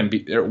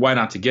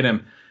not to get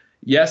him.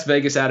 Yes,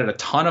 Vegas added a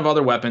ton of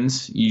other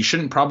weapons. You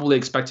shouldn't probably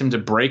expect him to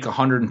break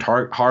 100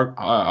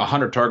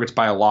 targets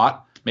by a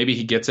lot. Maybe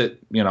he gets it,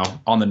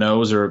 on the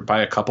nose or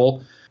by a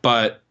couple,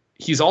 but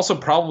he's also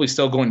probably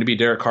still going to be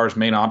Derek Carr's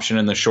main option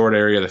in the short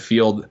area of the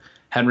field.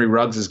 Henry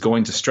Ruggs is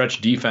going to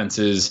stretch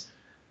defenses.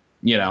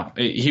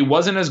 He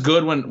wasn't as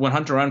good when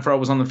Hunter Renfrow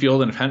was on the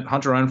field, and if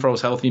Hunter Renfrow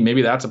is healthy,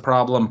 maybe that's a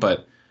problem.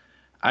 But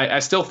I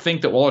still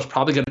think that Waller's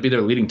probably going to be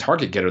their leading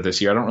target getter this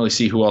year. I don't really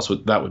see who else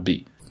that would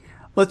be.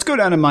 Let's go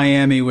down to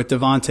Miami with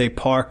Devontae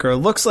Parker.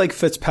 Looks like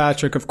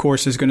Fitzpatrick, of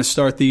course, is going to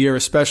start the year,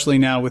 especially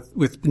now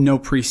with no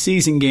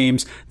preseason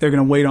games. They're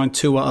going to wait on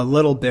Tua a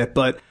little bit,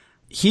 but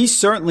he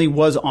certainly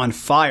was on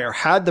fire,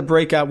 had the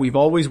breakout we've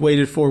always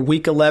waited for.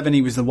 Week 11,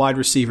 he was the wide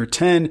receiver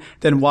 10,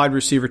 then wide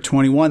receiver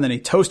 21. Then he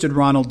toasted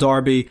Ronald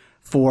Darby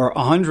for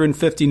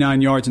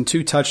 159 yards and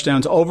 2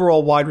 touchdowns.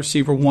 Overall wide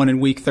receiver 1 in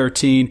week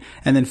 13,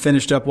 and then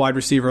finished up wide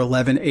receiver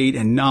 11, 8,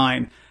 and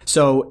 9.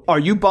 So are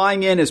you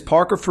buying in? Is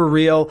Parker for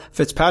real?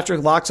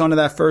 Fitzpatrick locks onto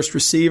that first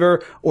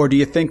receiver, or do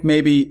you think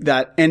maybe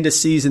that end of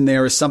season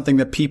there is something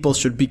that people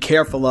should be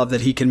careful of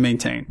that he can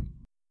maintain?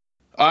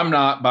 I'm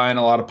not buying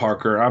a lot of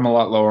Parker. I'm a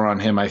lot lower on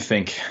him, I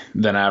think,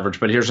 than average.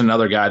 But here's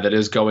another guy that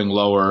is going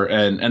lower,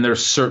 and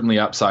there's certainly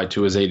upside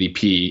to his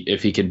ADP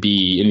if he could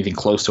be anything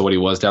close to what he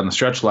was down the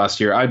stretch last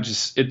year.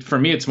 For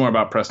me, it's more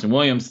about Preston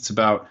Williams. It's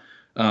about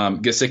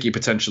Gesicki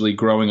potentially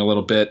growing a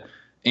little bit.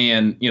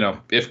 And,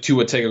 if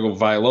Tua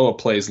Tagovailoa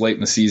plays late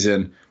in the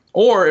season,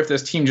 or if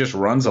this team just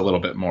runs a little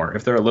bit more,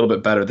 if they're a little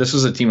bit better. This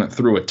was a team that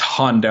threw a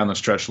ton down the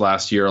stretch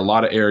last year, a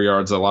lot of air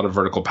yards, a lot of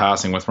vertical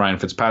passing with Ryan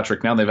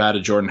Fitzpatrick. Now they've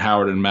added Jordan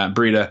Howard and Matt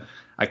Breida.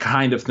 I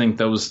kind of think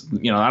those, I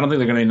don't think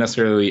they're going to be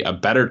necessarily a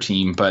better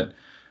team, but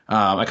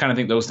I kind of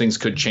think those things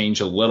could change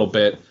a little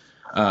bit,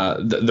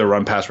 the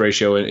run-pass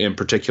ratio in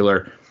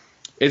particular.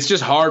 It's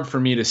just hard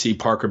for me to see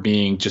Parker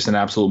being just an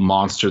absolute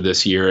monster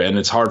this year, and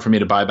it's hard for me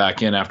to buy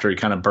back in after he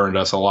kind of burned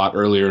us a lot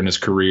earlier in his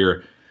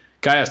career.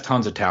 Guy has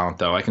tons of talent,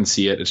 though. I can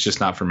see it. It's just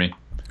not for me.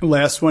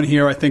 Last one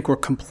here. I think we're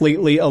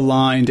completely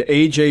aligned.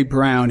 A.J.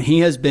 Brown. He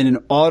has been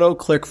an auto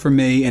click for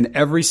me in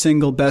every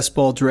single best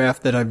ball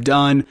draft that I've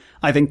done.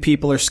 I think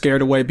people are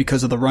scared away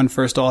because of the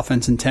run-first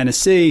offense in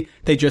Tennessee.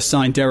 They just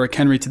signed Derrick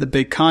Henry to the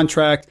big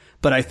contract.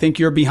 But I think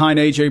you're behind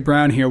A.J.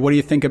 Brown here. What do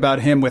you think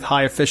about him with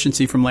high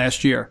efficiency from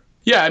last year?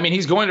 Yeah,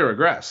 he's going to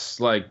regress,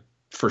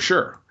 for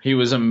sure. He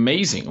was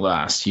amazing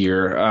last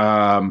year.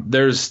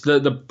 There's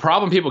the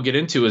problem people get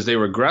into is they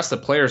regress the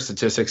player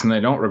statistics and they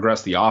don't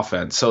regress the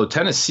offense. So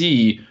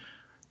Tennessee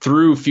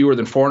threw fewer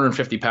than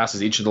 450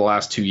 passes each of the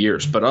last 2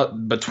 years.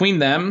 But between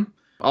them,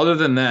 other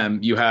than them,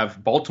 you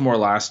have Baltimore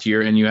last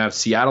year and you have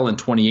Seattle in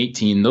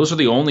 2018. Those are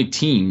the only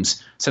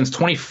teams since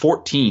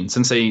 2014,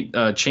 since they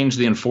changed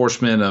the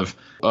enforcement of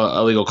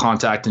illegal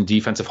contact and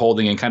defensive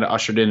holding and kind of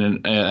ushered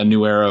in a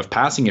new era of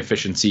passing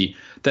efficiency,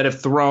 that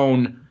have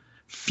thrown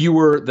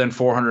fewer than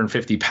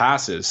 450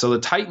 passes. So the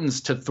Titans,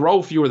 to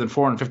throw fewer than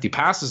 450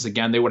 passes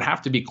again, they would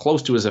have to be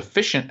close to as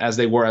efficient as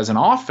they were as an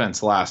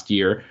offense last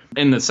year.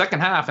 In the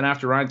second half and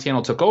after Ryan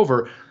Tannehill took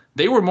over,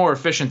 they were more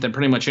efficient than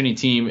pretty much any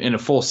team in a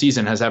full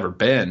season has ever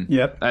been.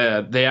 Yep.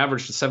 They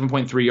averaged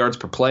 7.3 yards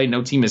per play.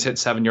 No team has hit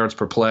 7 yards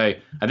per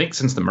play, I think,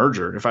 since the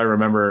merger, if I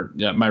remember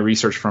my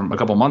research from a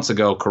couple months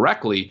ago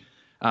correctly.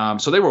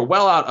 So they were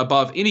well out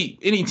above any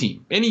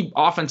team, any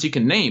offense you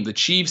can name. The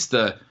Chiefs,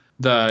 the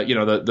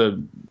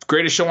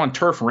greatest show on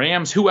turf,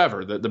 Rams,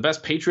 whoever, the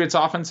best Patriots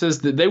offenses,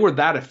 they were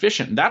that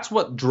efficient. That's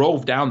what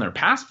drove down their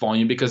pass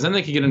volume, because then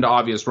they could get into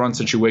obvious run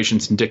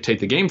situations and dictate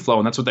the game flow,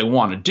 and that's what they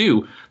want to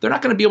do. They're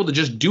not going to be able to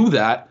just do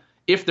that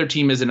if their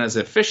team isn't as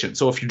efficient.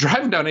 So if you're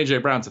driving down A.J.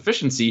 Brown's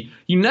efficiency,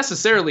 you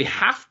necessarily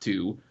have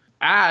to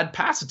add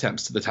pass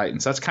attempts to the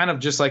Titans. That's kind of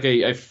just like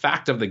a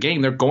fact of the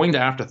game. They're going to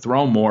have to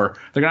throw more.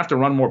 They're going to have to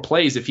run more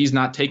plays if he's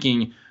not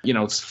taking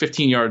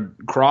 15-yard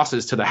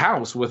crosses to the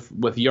house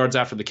with yards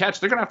after the catch.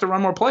 They're going to have to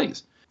run more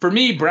plays. For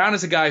me, Brown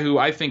is a guy who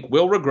I think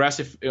will regress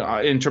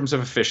in terms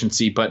of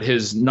efficiency, but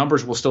his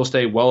numbers will still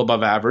stay well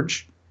above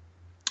average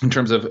in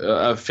terms of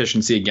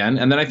efficiency again.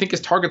 And then I think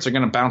his targets are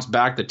going to bounce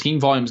back. The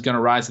team volume is going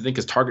to rise. I think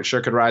his target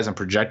share could rise. I'm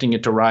projecting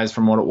it to rise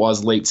from what it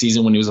was late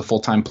season when he was a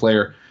full-time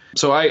player.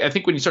 So I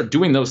think when you start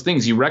doing those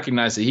things, you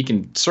recognize that he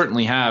can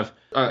certainly have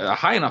a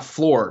high enough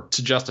floor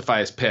to justify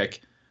his pick,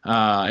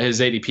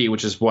 his ADP,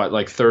 which is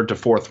third to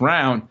fourth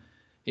round.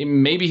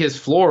 Maybe his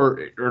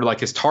floor, or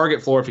his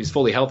target floor, if he's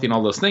fully healthy and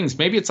all those things,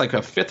 maybe it's like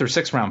a fifth or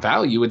sixth round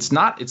value. It's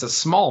a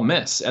small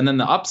miss. And then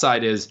the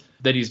upside is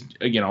that he's,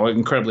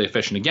 incredibly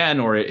efficient again,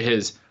 or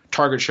his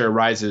target share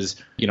rises,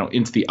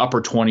 into the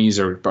upper 20s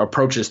or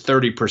approaches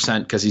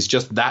 30% because he's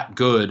just that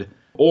good.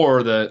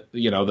 Or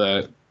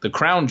the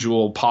crown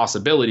jewel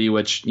possibility,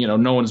 which,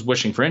 no one's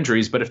wishing for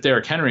injuries, but if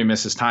Derrick Henry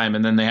misses time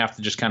and then they have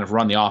to just kind of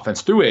run the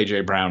offense through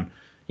A.J. Brown,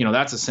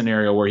 that's a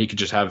scenario where he could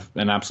just have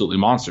an absolutely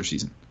monster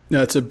season.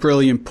 That's a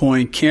brilliant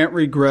point. Can't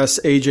regress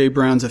A.J.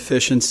 Brown's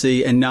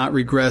efficiency and not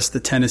regress the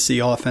Tennessee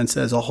offense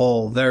as a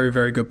whole. Very,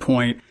 very good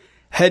point.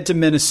 Head to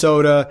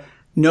Minnesota.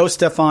 No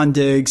Stephon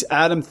Diggs.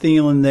 Adam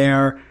Thielen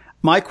there.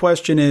 My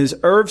question is,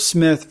 Irv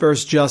Smith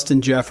versus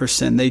Justin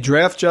Jefferson. They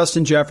draft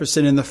Justin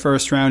Jefferson in the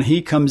first round.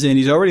 He comes in.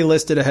 He's already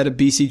listed ahead of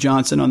B.C.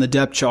 Johnson on the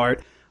depth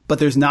chart, but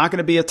there's not going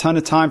to be a ton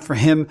of time for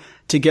him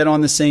to get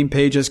on the same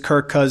page as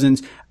Kirk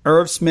Cousins.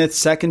 Irv Smith,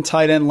 second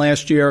tight end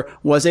last year,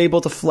 was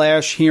able to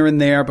flash here and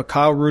there, but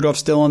Kyle Rudolph's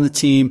still on the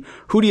team.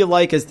 Who do you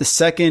like as the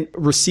second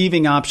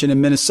receiving option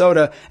in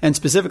Minnesota, and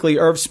specifically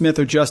Irv Smith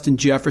or Justin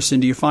Jefferson?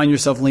 Do you find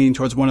yourself leaning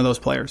towards one of those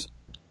players?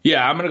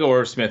 Yeah, I'm going to go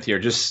Irv Smith here.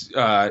 Just,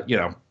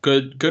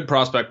 good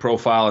prospect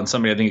profile and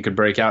somebody I think it could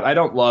break out. I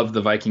don't love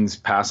the Vikings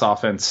pass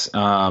offense.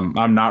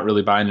 I'm not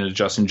really buying into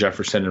Justin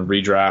Jefferson in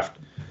redraft.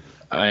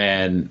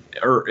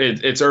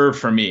 it's Irv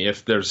for me.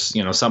 If there's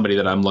somebody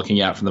that I'm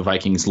looking at from the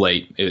Vikings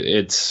late,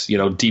 it's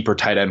deeper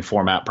tight end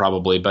format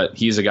probably, but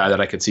he's a guy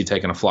that I could see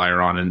taking a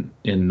flyer on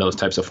in those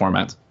types of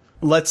formats.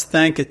 Let's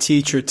thank a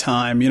teacher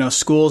time.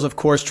 Schools, of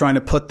course, trying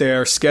to put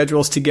their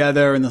schedules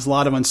together, and there's a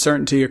lot of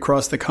uncertainty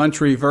across the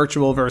country,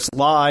 virtual versus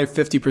live,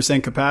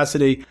 50%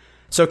 capacity.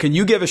 So can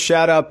you give a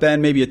shout out,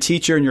 Ben, maybe a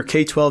teacher in your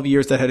K-12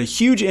 years that had a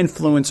huge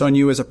influence on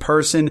you as a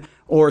person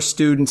or a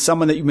student,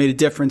 someone that you made a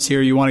difference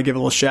here you want to give a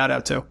little shout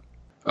out to?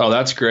 Oh,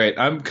 that's great.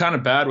 I'm kind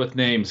of bad with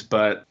names,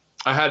 but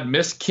I had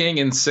Miss King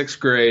in 6th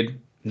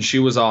grade, and she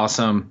was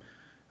awesome.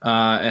 In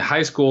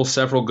high school,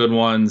 several good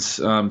ones.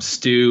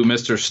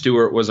 Mr.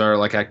 Stewart was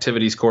our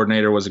activities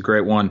coordinator, was a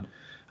great one.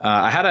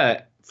 I had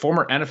a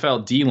former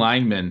NFL D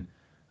lineman,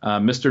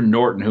 Mr.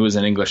 Norton, who was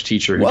an English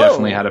teacher who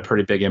definitely had a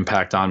pretty big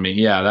impact on me.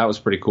 Yeah, that was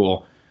pretty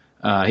cool.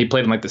 He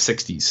played in the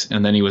 60s,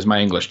 and then he was my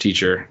English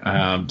teacher.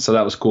 So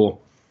that was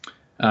cool.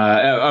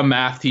 A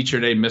math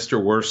teacher named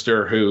Mr.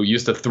 Worcester who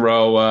used to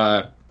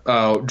throw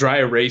dry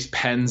erase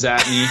pens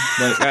at me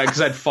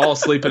because I'd fall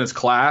asleep in his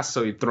class,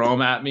 so he'd throw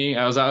them at me.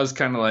 I was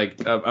kind of like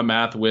a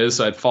math whiz,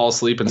 so I'd fall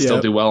asleep and still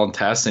do well in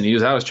tests, and he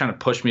was always trying to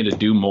push me to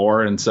do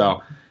more, and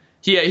so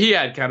he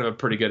had kind of a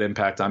pretty good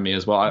impact on me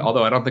as well,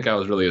 although I don't think I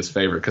was really his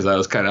favorite because I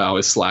was kind of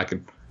always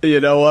slacking. You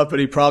know what? But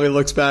he probably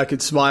looks back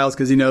and smiles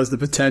because he knows the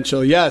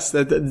potential. Yes,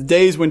 the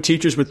days when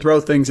teachers would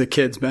throw things at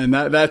kids, man.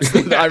 That's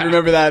I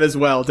remember that as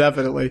well,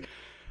 definitely.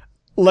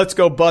 Let's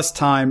go bust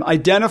time.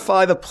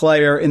 Identify the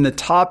player in the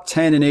top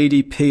 10 in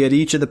ADP at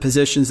each of the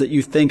positions that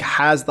you think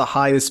has the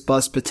highest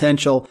bust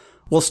potential.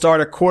 We'll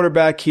start at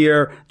quarterback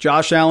here.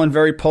 Josh Allen,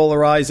 very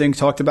polarizing.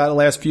 Talked about it the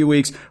last few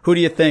weeks. Who do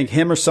you think,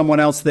 him or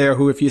someone else there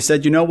who, if you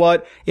said, you know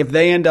what, if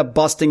they end up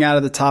busting out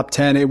of the top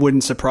 10, it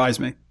wouldn't surprise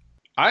me?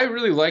 I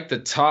really like the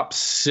top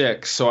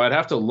 6, so I'd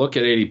have to look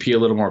at ADP a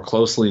little more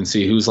closely and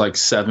see who's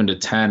 7 to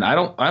 10. I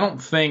don't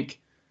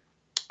think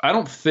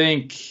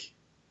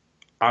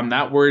I'm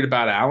not worried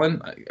about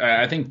Allen.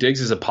 I think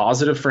Diggs is a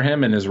positive for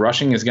him, and his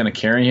rushing is going to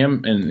carry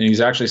him. And he's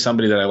actually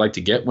somebody that I like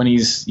to get when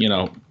he's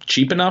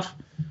cheap enough.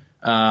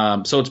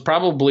 So it's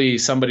probably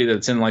somebody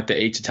that's in the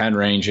 8 to 10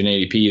 range in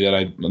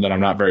ADP that I'm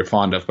not very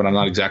fond of, but I'm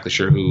not exactly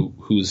sure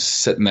who's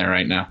sitting there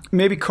right now.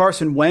 Maybe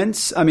Carson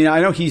Wentz. I mean,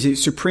 I know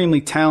he's supremely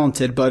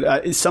talented,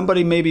 but is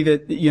somebody maybe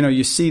that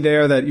you see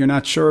there that you're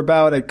not sure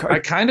about? I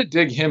kind of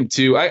dig him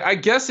too. I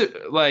guess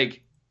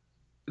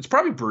it's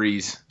probably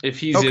Breeze if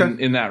he's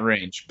in that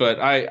range. But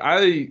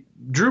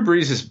Drew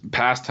Brees'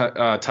 past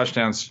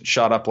touchdowns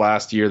shot up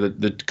last year.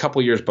 The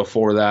couple years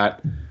before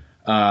that,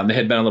 they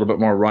had been a little bit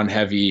more run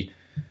heavy.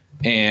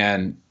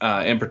 And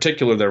in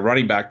particular, their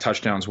running back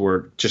touchdowns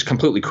were just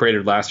completely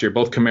cratered last year.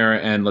 Both Kamara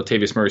and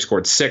Latavius Murray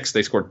scored 6.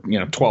 They scored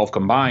 12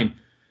 combined.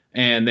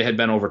 And they had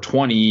been over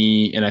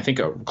 20 and I think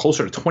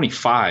closer to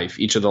 25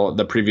 each of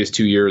the previous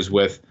 2 years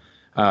with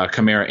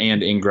Kamara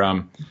and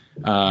Ingram.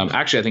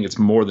 Actually, I think it's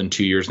more than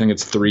 2 years. I think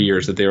it's 3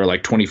 years that they were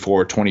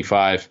 24,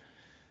 25,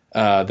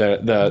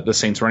 the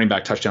Saints running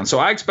back touchdowns. So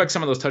I expect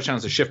some of those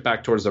touchdowns to shift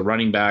back towards the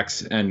running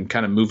backs and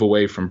kind of move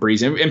away from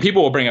Breeze. And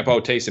people will bring up,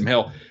 Taysom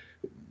Hill.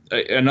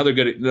 Another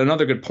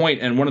good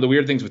point. And one of the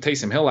weird things with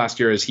Taysom Hill last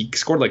year is he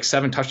scored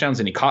 7 touchdowns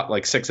and he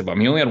caught 6 of them.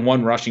 He only had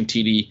 1 rushing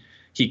TD.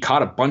 He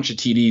caught a bunch of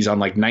TDs on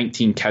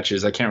 19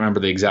 catches. I can't remember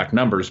the exact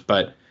numbers,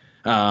 but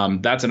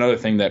that's another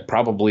thing that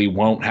probably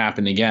won't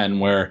happen again,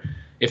 where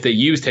if they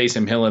use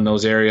Taysom Hill in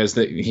those areas,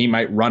 that he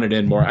might run it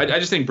in more. I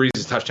just think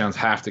Breeze's touchdowns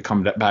have to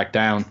come back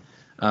down.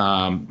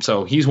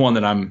 So he's one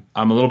that I'm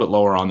a little bit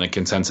lower on the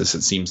consensus,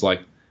 it seems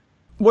like.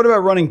 What about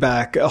running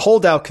back?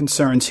 Holdout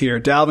concerns here.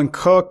 Dalvin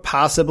Cook,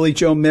 possibly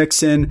Joe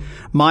Mixon,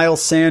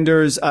 Miles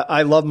Sanders.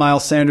 I love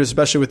Miles Sanders,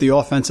 especially with the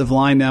offensive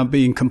line now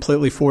being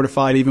completely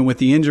fortified, even with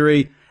the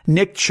injury.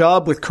 Nick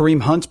Chubb with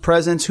Kareem Hunt's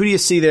presence. Who do you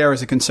see there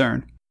as a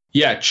concern?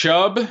 Yeah,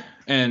 Chubb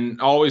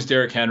and always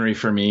Derrick Henry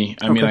for me.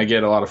 I mean, I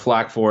get a lot of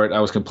flack for it. I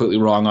was completely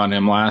wrong on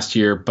him last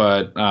year,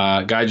 but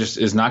guy just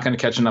is not going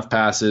to catch enough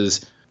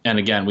passes. And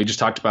again, we just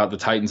talked about the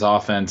Titans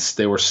offense.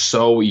 They were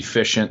so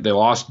efficient. They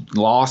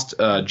lost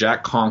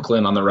Jack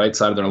Conklin on the right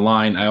side of their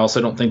line. I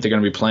also don't think they're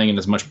going to be playing in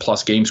as much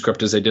plus game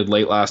script as they did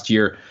late last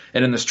year.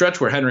 And in the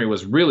stretch where Henry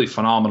was really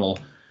phenomenal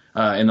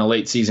in the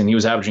late season, he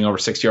was averaging over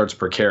 6 yards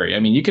per carry. I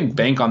mean, you can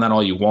bank on that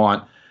all you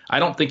want. I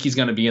don't think he's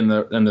going to be in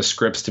the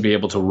scripts to be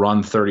able to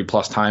run 30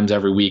 plus times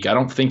every week. I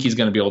don't think he's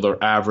going to be able to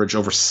average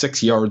over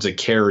 6 yards a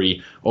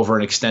carry over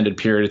an extended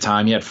period of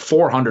time. He had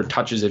 400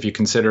 touches if you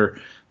consider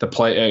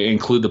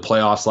include the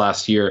playoffs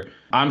last year.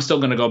 I'm still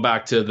going to go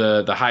back to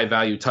the high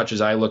value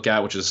touches I look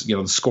at, which is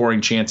the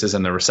scoring chances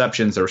and the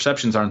receptions. The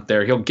receptions aren't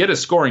there. He'll get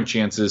his scoring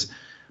chances,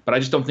 but I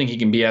just don't think he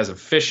can be as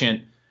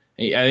efficient.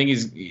 I think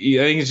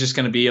he's just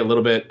going to be a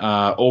little bit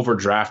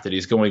overdrafted.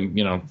 He's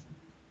going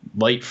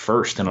late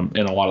first in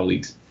a lot of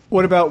leagues.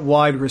 What about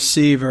wide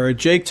receiver?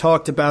 Jake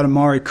talked about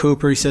Amari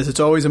Cooper. He says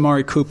it's always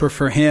Amari Cooper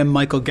for him.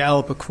 Michael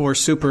Gallup, of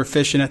course, super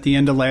efficient at the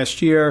end of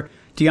last year.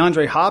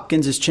 DeAndre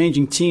Hopkins is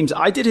changing teams.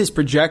 I did his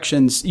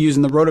projections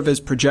using the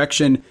RotoViz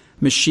projection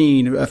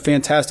machine, a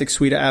fantastic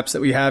suite of apps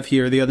that we have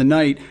here, the other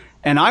night.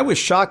 And I was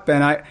shocked,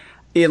 Ben.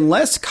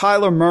 unless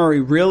Kyler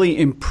Murray really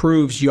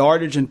improves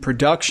yardage and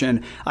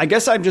production, I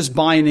guess I'm just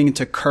buying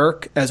into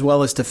Kirk as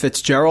well as to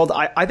Fitzgerald.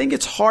 I think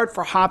it's hard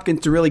for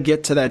Hopkins to really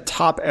get to that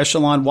top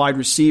echelon wide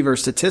receiver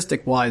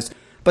statistic-wise.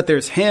 But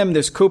there's him,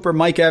 there's Cooper,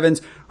 Mike Evans.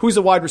 Who's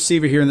a wide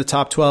receiver here in the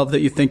top 12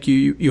 that you think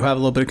you have a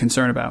little bit of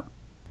concern about?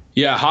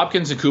 Yeah,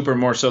 Hopkins and Cooper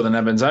more so than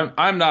Evans.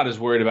 I'm not as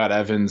worried about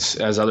Evans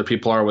as other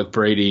people are with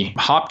Brady.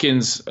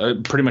 Hopkins,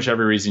 pretty much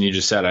every reason you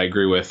just said, I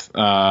agree with.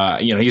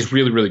 He's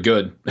really, really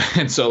good.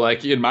 And so,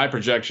 like, in my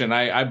projection,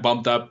 I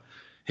bumped up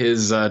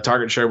his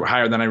target share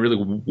higher than I really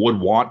would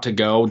want to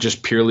go,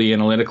 just purely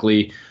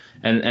analytically,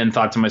 and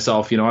thought to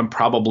myself, I'm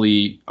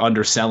probably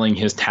underselling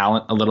his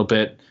talent a little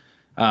bit.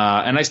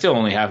 And I still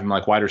only have him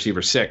like wide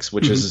receiver 6,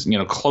 which is,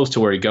 close to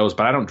where he goes,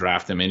 but I don't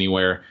draft him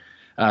anywhere.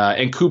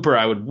 And Cooper,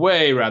 I would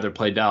way rather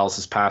play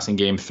Dallas's passing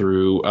game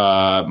through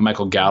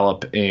Michael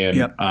Gallup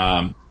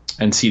and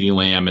CeeDee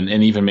Lamb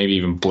and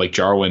even Blake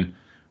Jarwin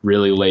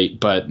really late,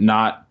 but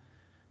not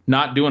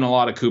doing a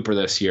lot of Cooper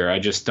this year. I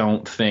just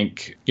don't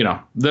think,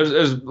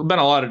 there's been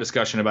a lot of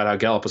discussion about how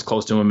Gallup was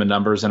close to him in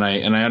numbers, and I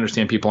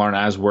understand people aren't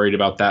as worried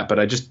about that, but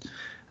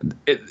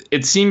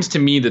it seems to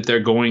me that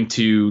they're going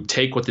to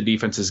take what the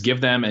defenses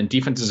give them, and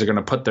defenses are going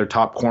to put their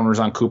top corners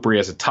on Cooper. He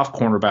has a tough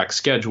cornerback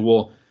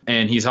schedule,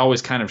 and he's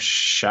always kind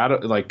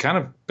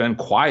of been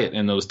quiet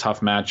in those tough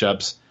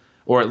matchups,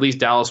 or at least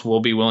Dallas will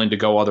be willing to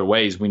go other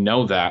ways. We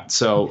know that.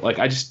 So,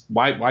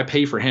 why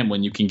pay for him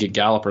when you can get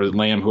Gallup or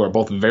Lamb, who are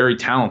both very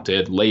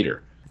talented,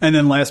 later? And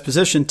then last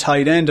position,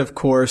 tight end, of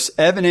course.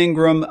 Evan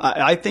Ingram,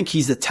 I think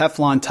he's the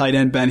Teflon tight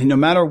end, Ben. No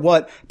matter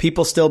what,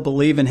 people still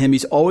believe in him.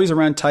 He's always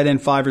around tight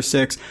end 5 or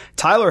 6.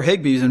 Tyler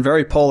Higbee's been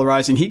very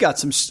polarizing. He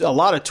got a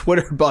lot of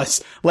Twitter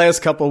buzz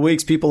last couple of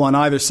weeks, people on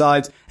either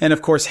side. And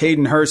of course,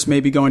 Hayden Hurst may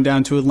be going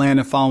down to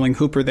Atlanta following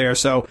Hooper there.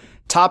 So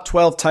top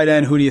 12 tight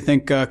end, who do you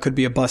think could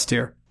be a bust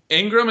here?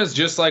 Ingram is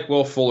just like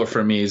Will Fuller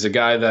for me. He's a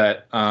guy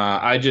that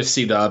I just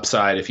see the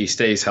upside if he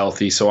stays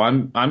healthy. So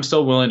I'm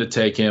still willing to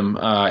take him.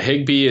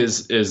 Higbee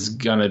is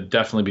going to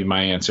definitely be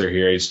my answer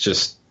here. He's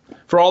just,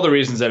 for all the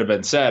reasons that have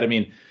been said, I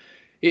mean,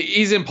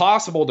 he's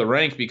impossible to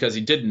rank because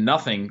he did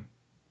nothing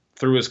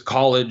through his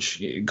college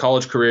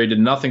career. He did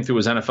nothing through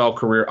his NFL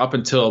career up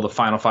until the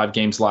final 5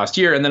 games last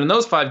year. And then in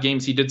those 5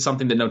 games, he did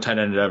something that no tight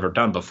end had ever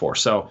done before.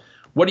 So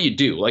what do?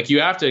 You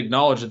have to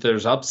acknowledge that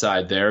there's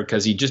upside there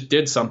because he just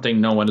did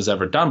something no one has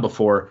ever done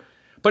before.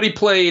 But he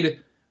played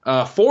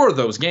 4 of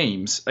those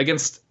games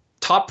against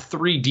top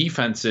 3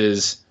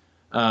 defensive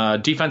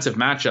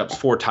matchups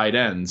for tight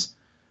ends,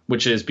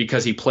 which is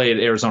because he played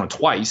Arizona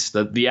twice,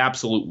 the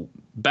absolute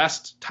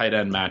best tight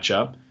end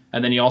matchup.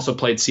 And then he also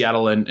played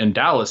Seattle and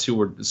Dallas, who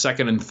were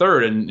second and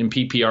third in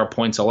PPR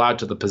points allowed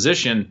to the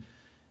position.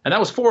 And that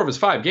was 4 of his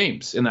 5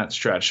 games in that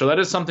stretch. So that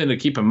is something to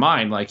keep in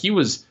mind. Like, he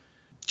was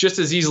just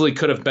as easily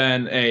could have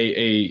been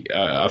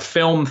a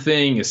film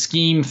thing, a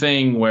scheme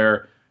thing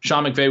where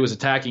Sean McVay was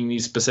attacking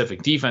these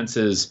specific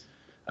defenses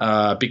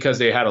because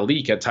they had a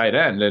leak at tight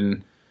end.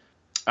 And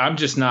I'm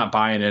just not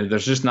buying it.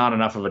 There's just not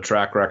enough of a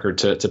track record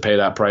to pay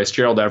that price.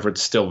 Gerald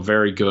Everett's still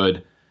very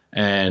good,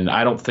 and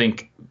I don't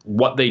think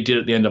what they did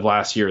at the end of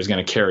last year is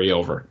going to carry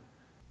over.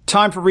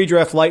 Time for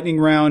redraft lightning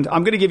round.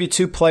 I'm going to give you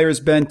 2 players,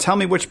 Ben. Tell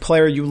me which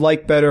player you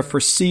like better for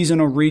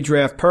seasonal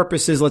redraft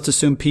purposes. Let's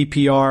assume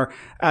PPR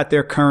at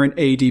their current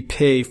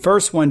ADP.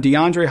 First one,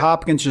 DeAndre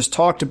Hopkins, just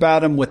talked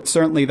about him with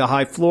certainly the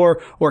high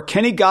floor, or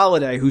Kenny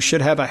Golladay, who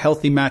should have a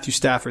healthy Matthew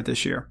Stafford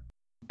this year.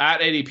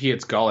 At ADP,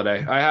 it's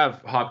Golladay. I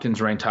have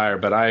Hopkins ranked higher,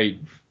 but I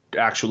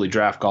actually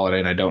draft Golladay,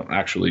 and I don't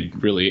actually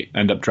really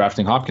end up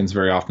drafting Hopkins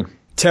very often.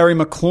 Terry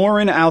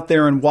McLaurin out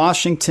there in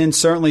Washington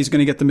certainly is going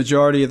to get the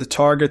majority of the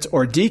targets,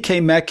 or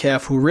DK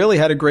Metcalf, who really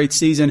had a great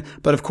season,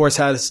 but of course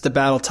has to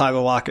battle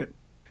Tyler Lockett.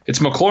 It's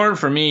McLaurin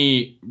for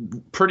me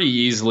pretty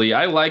easily.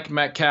 I like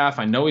Metcalf.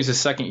 I know he's a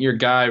second-year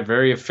guy,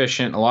 very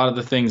efficient. A lot of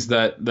the things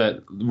that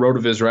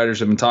RotoViz writers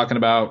have been talking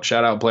about.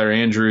 Shout out Blair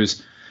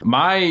Andrews.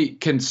 My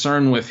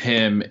concern with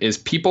him is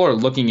people are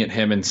looking at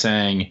him and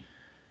saying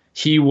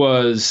he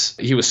was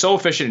so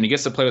efficient and he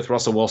gets to play with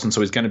Russell Wilson, so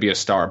he's going to be a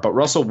star. But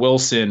Russell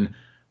Wilson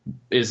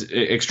is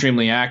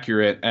extremely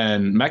accurate,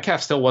 and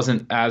Metcalf still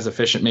wasn't as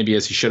efficient maybe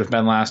as he should have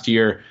been last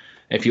year.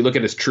 If you look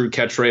at his true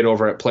catch rate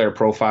over at Player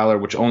Profiler,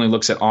 which only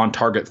looks at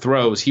on-target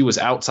throws, he was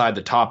outside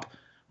the top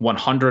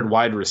 100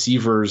 wide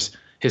receivers.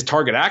 His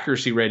target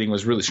accuracy rating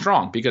was really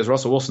strong because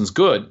Russell Wilson's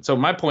good. So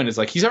my point is,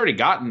 like, he's already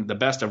gotten the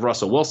best of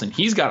Russell Wilson.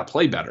 He's got to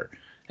play better.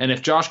 And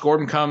if Josh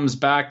Gordon comes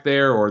back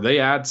there or they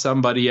add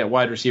somebody at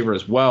wide receiver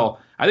as well,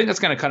 I think that's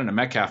going to cut into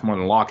Metcalf more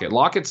than Lockett.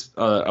 Lockett's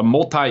a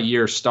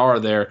multi-year star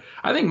there.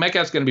 I think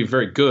Metcalf's going to be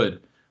very good,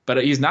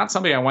 but he's not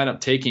somebody I wind up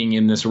taking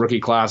in this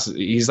rookie class.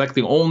 He's like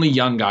the only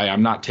young guy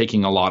I'm not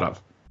taking a lot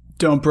of.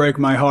 Don't break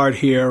my heart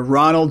here.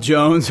 Ronald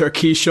Jones or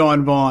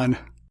Keyshawn Vaughn?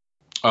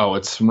 Oh,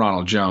 it's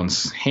Ronald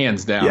Jones,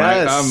 hands down.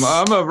 Yes.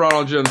 I'm a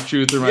Ronald Jones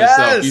truther myself.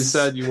 Yes. You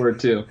said you were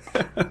too.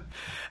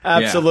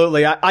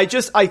 Absolutely. Yeah.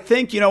 I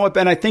think, you know what,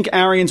 Ben, I think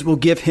Arians will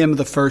give him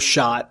the first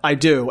shot. I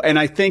do. And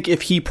I think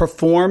if he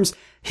performs,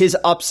 his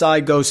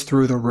upside goes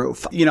through the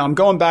roof. You know, I'm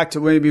going back to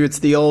maybe it's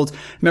the old,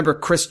 remember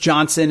Chris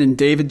Johnson and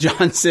David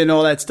Johnson,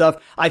 all that stuff.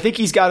 I think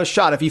he's got a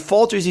shot. If he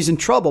falters, he's in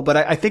trouble. But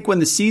I think when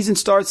the season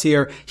starts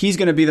here, he's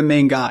going to be the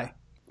main guy.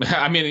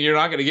 I mean, you're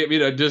not going to get me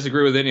to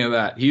disagree with any of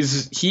that. He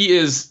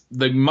is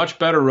the much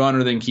better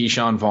runner than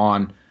Keyshawn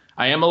Vaughn.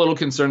 I am a little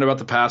concerned about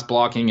the pass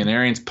blocking and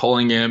Arians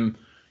pulling him.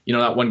 You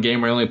know, that one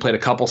game where he only played a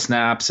couple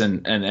snaps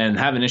and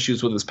having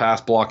issues with his pass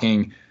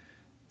blocking.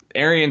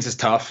 Arians is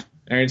tough.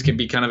 Arians can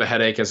be kind of a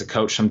headache as a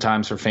coach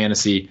sometimes for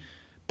fantasy.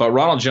 But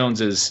Ronald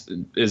Jones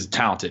is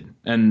talented.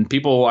 And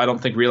people, I don't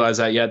think, realize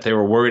that yet. They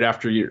were worried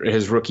after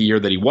his rookie year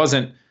that he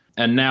wasn't.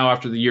 And now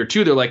after the year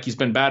 2, they're like, he's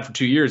been bad for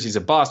 2 years. He's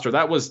a bust. Or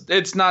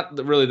it's not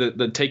really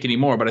the take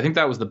anymore. But I think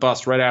that was the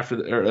bust right after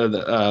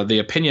the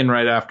opinion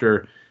right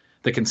after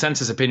the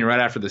consensus opinion right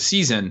after the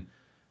season.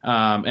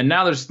 And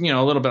now there's, a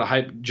little bit of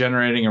hype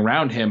generating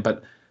around him.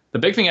 But the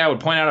big thing I would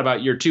point out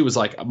about year 2 was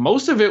like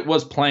most of it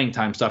was playing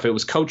time stuff. It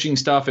was coaching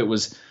stuff. It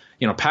was,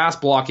 pass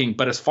blocking.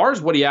 But as far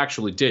as what he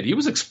actually did, he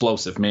was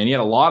explosive, man. He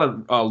had a lot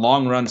of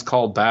long runs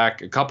called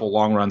back, a couple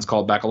long runs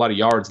called back, a lot of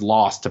yards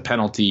lost to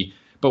penalty,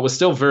 but was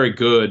still very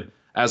good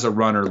as a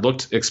runner,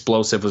 looked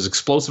explosive, was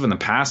explosive in the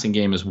passing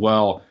game as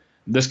well.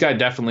 This guy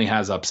definitely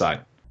has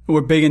upside.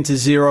 We're big into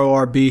zero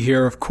RB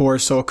here, of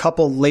course, so a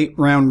couple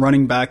late-round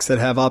running backs that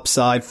have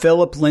upside,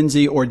 Phillip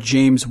Lindsay or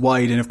James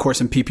White, and, of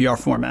course, in PPR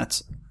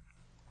formats.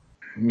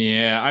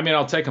 Yeah, I mean,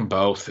 I'll take them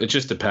both. It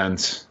just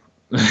depends.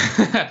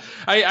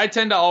 I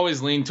tend to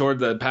always lean toward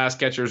the pass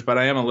catchers, but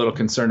I am a little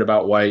concerned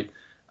about White.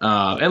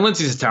 And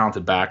Lindsay's a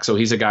talented back, so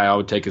he's a guy I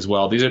would take as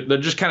well. They're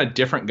just kind of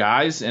different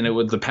guys, and it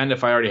would depend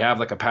if I already have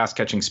like a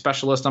pass-catching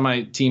specialist on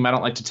my team. I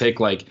don't like to take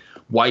like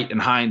White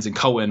and Hines and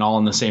Cohen all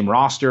in the same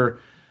roster.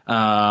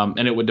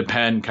 And it would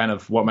depend kind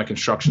of what my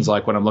construction's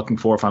like, what I'm looking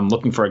for. If I'm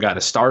looking for a guy to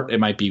start, it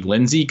might be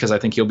Lindsay because I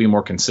think he'll be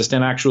more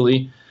consistent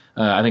actually.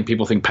 I think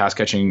people think pass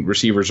catching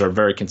receivers are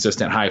very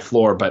consistent, high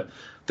floor, but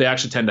they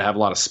actually tend to have a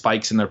lot of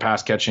spikes in their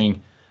pass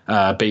catching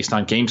based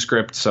on game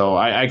script. So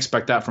I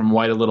expect that from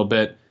White a little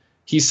bit.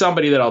 He's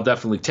somebody that I'll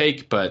definitely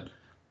take, but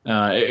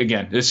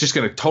again, it's just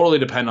going to totally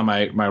depend on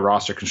my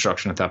roster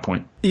construction at that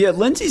point. Yeah,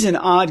 Lindsay's an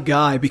odd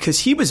guy because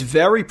he was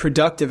very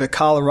productive at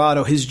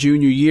Colorado his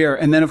junior year.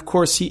 And then, of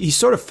course, he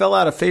sort of fell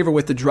out of favor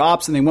with the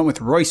drops, and they went with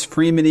Royce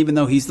Freeman, even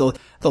though he's the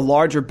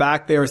larger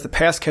back there as the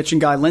pass-catching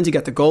guy. Lindsay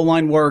got the goal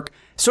line work.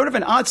 Sort of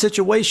an odd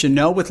situation,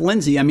 no, with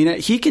Lindsay. I mean,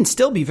 he can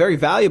still be very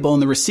valuable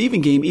in the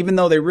receiving game, even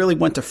though they really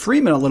went to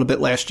Freeman a little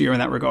bit last year in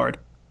that regard.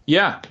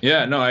 Yeah,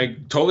 no, I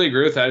totally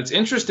agree with that. It's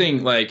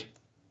interesting, like,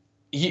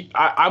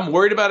 I'm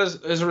worried about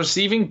his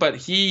receiving, but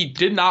he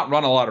did not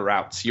run a lot of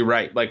routes. You're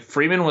right. Like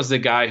Freeman was the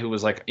guy who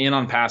was like in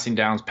on passing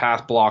downs,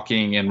 pass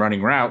blocking, and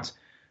running routes.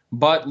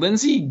 But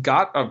Lindsay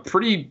got a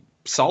pretty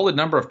solid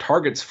number of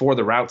targets for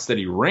the routes that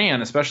he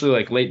ran,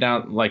 especially like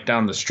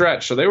down the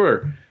stretch. So they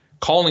were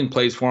calling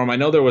plays for him. I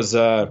know there was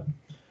I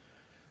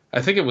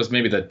think it was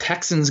maybe the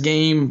Texans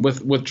game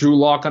with Drew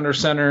Lock under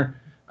center.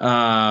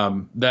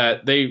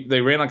 That they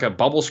ran like a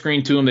bubble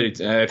screen to him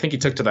that I think he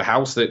took to the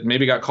house that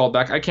maybe got called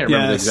back. I can't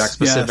remember the exact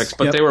specifics,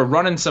 but they were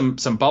running some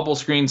bubble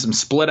screens, some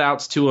split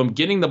outs to him,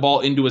 getting the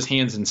ball into his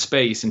hands in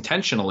space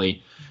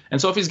intentionally.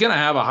 And so if he's going to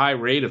have a high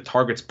rate of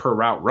targets per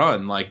route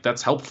run, like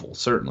that's helpful,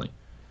 certainly.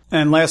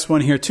 And last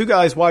one here, two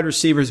guys, wide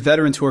receivers,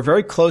 veterans who are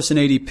very close in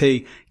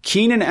ADP.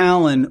 Keenan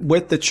Allen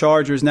with the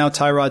Chargers. Now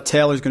Tyrod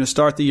Taylor is going to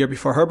start the year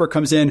before Herbert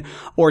comes in.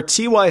 Or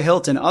T.Y.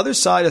 Hilton, other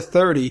side of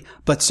 30,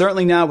 but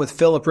certainly now with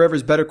Phillip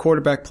Rivers, better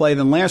quarterback play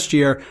than last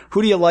year.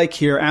 Who do you like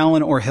here,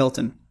 Allen or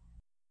Hilton?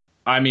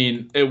 I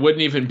mean, it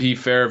wouldn't even be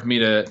fair of me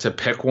to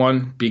pick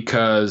one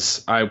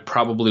because I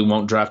probably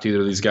won't draft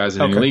either of these guys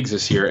in any leagues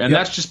this year. And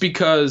that's just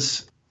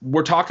because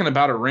we're talking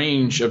about a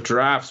range of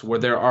drafts where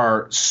there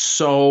are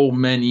so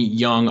many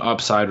young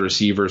upside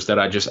receivers that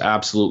I just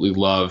absolutely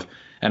love.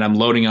 And I'm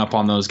loading up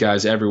on those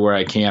guys everywhere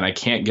I can. I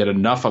can't get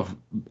enough of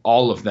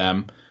all of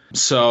them.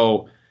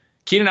 So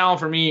Keenan Allen,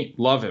 for me,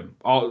 love him.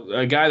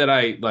 A guy that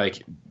I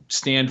like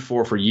stand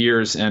for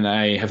years and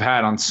I have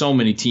had on so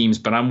many teams,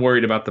 but I'm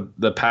worried about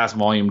the pass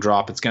volume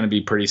drop. It's going to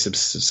be pretty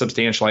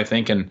substantial, I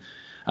think. And,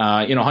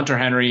 Hunter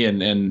Henry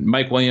and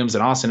Mike Williams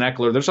and Austin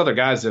Eckler, there's other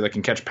guys there that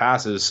can catch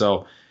passes.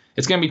 So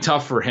it's going to be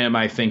tough for him,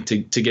 I think, to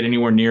get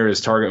anywhere near his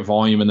target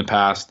volume in the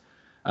past.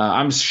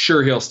 I'm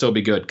sure he'll still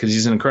be good because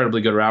he's an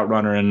incredibly good route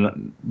runner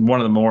and one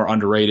of the more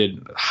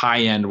underrated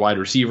high-end wide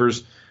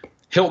receivers.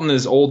 Hilton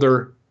is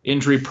older,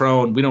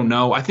 injury-prone. We don't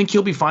know. I think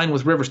he'll be fine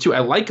with Rivers, too. I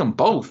like them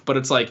both, but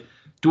it's like,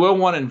 do I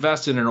want to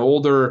invest in an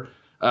older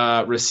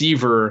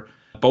receiver,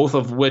 both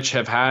of which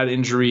have had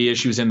injury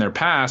issues in their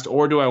past,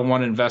 or do I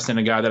want to invest in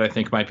a guy that I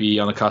think might be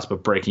on the cusp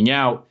of breaking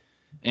out?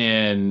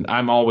 And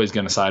I'm always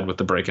going to side with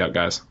the breakout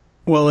guys.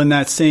 Well, in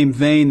that same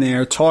vein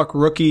there, talk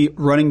rookie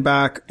running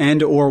back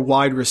and or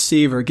wide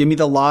receiver. Give me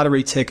the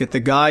lottery ticket, the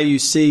guy you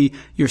see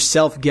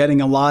yourself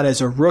getting a lot as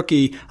a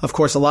rookie. Of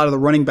course, a lot of the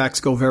running backs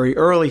go very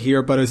early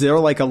here, but is there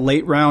like a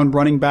late round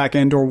running back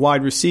and or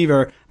wide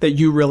receiver that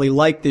you really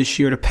like this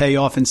year to pay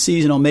off in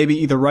seasonal, maybe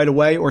either right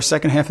away or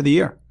second half of the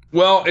year?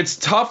 Well, it's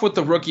tough with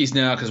the rookies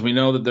now because we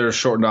know that there's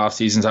shortened off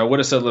seasons. I would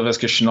have said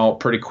Laviska Shenault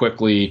pretty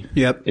quickly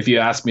if you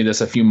asked me this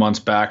a few months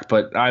back,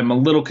 but I'm a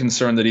little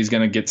concerned that he's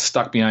going to get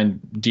stuck behind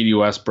D.D.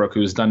 Westbrook,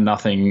 who's done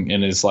nothing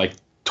and is like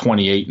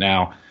 28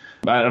 now.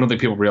 I don't think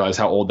people realize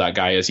how old that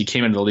guy is. He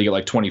came into the league at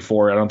like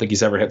 24. I don't think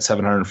he's ever hit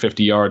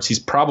 750 yards. He's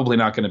probably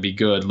not going to be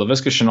good.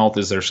 Laviska Shenault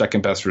is their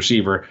second best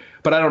receiver,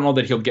 but I don't know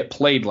that he'll get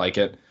played like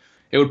it.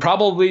 It would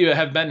probably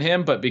have been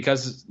him, but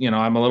because,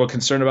 I'm a little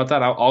concerned about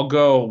that, I'll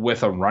go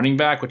with a running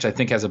back, which I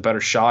think has a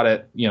better shot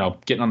at,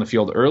 getting on the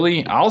field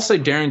early. I'll say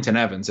Darrington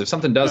Evans. If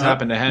something does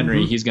happen to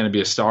Henry, he's going to be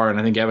a star, and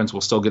I think Evans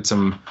will still get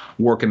some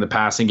work in the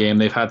passing game.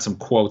 They've had some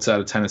quotes out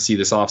of Tennessee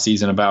this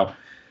offseason about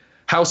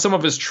how some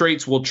of his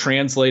traits will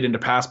translate into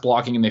pass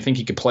blocking, and they think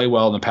he could play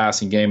well in the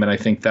passing game, and I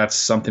think that's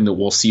something that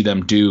we'll see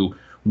them do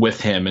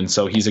with him. And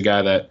so he's a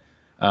guy that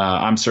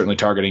I'm certainly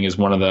targeting as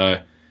one of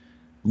the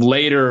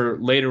later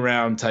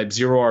round type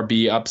 0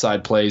 RB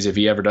upside plays if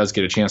he ever does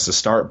get a chance to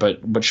start,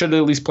 but should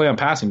at least play on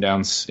passing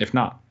downs if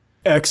not.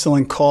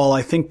 Excellent call.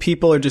 I think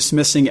people are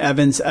dismissing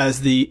Evans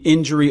as the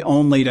injury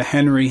only to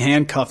Henry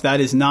handcuff.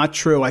 That is not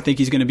true. I think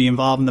he's going to be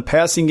involved in the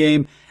passing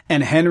game,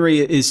 and Henry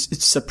is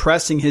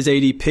suppressing his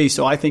ADP.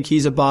 So I think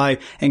he's a buy,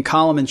 and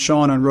Colin and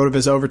Sean on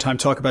RotoViz Overtime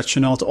talk about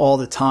Shenault all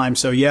the time.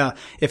 So yeah,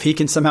 if he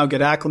can somehow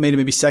get acclimated,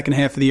 maybe second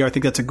half of the year, I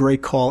think that's a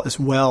great call as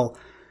well.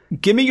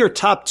 Give me your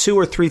top 2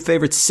 or 3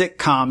 favorite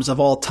sitcoms of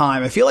all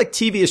time. I feel like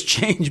TV has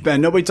changed, Ben.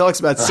 Nobody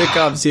talks about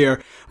sitcoms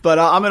here, but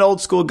I'm an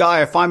old school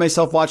guy. I find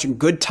myself watching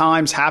Good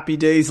Times, Happy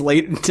Days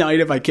late at night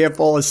if I can't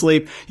fall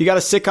asleep. You got a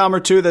sitcom or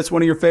two that's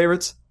one of your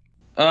favorites?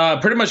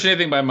 Pretty much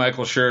anything by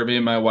Michael Schur. Me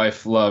and my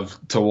wife love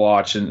to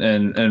watch and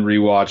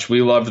rewatch.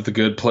 We loved The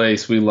Good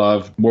Place.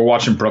 We're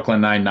watching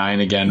Brooklyn Nine-Nine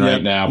again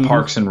right now.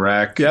 Parks and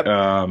Rec. Yep.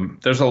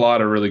 There's a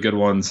lot of really good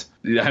ones.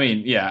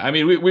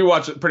 We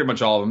watch pretty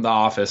much all of them. The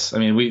Office.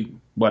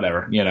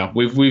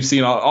 We've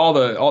seen all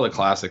the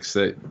classics,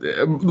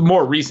 the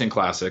more recent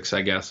classics,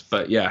 I guess.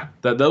 But yeah,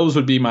 those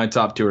would be my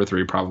top 2 or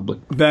 3 probably.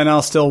 Ben,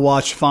 I'll still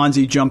watch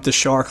Fonzie Jump the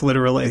Shark,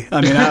 literally.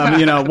 I mean,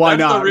 why That's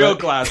not? The real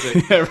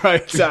classic. Yeah,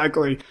 right,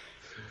 exactly.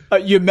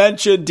 You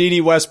mentioned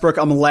D.D. Westbrook.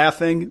 I'm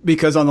laughing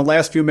because on the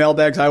last few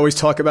mailbags, I always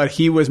talk about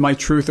he was my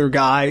truther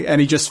guy, and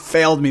he just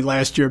failed me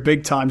last year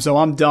big time, so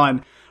I'm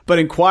done. But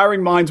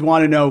inquiring minds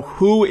want to know,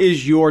 who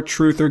is your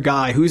truther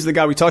guy? Who's the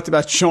guy? We talked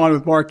about Sean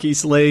with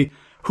Marquise Lee.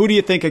 Who do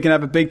you think can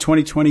have a big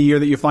 2020 year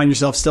that you find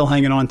yourself still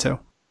hanging on to?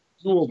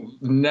 You will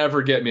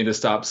never get me to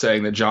stop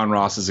saying that John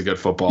Ross is a good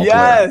football player.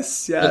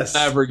 Yes. You'll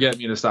never get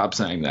me to stop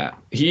saying that.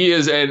 He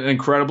is an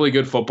incredibly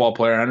good football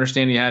player. I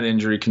understand he had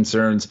injury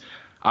concerns.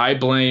 I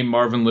blame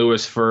Marvin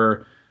Lewis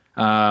for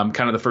kind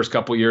of the first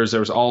couple years. There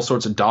was all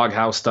sorts of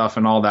doghouse stuff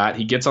and all that.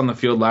 He gets on the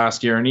field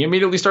last year, and he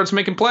immediately starts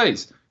making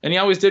plays. And he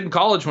always did in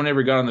college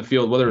whenever he got on the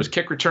field, whether it was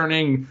kick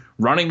returning,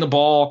 running the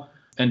ball,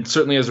 and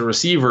certainly as a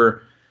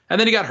receiver. And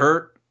then he got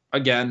hurt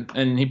again,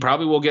 and he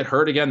probably will get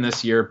hurt again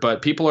this year.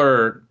 But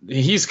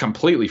he's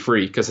completely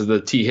free because of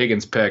the T.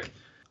 Higgins pick.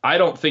 I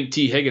don't think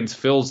T. Higgins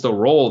fills the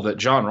role that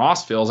John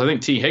Ross fills. I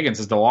think T. Higgins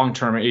is the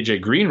long-term A.J.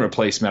 Green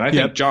replacement. I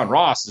think John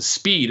Ross's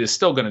speed is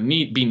still going to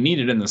be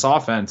needed in this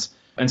offense.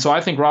 And so I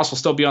think Ross will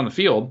still be on the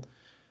field.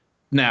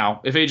 Now,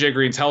 if A.J.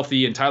 Green's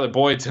healthy and Tyler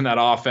Boyd's in that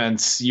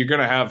offense, you're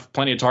going to have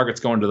plenty of targets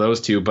going to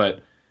those two.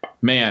 But,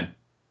 man,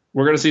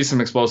 we're going to see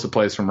some explosive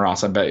plays from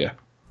Ross, I bet you.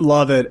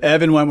 Love it.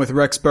 Evan went with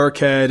Rex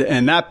Burkhead,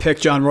 and that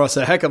picked John Ross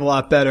a heck of a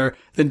lot better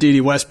than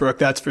D.D. Westbrook,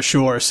 that's for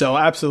sure. So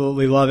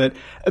absolutely love it.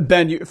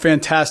 Ben,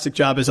 fantastic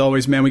job as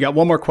always, man. We got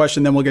one more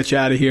question, then we'll get you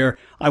out of here.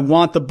 I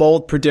want the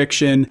bold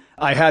prediction.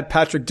 I had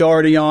Patrick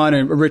Doherty on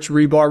and Rich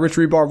Rebar. Rich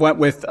Rebar went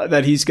with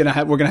that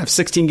we're going to have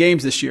 16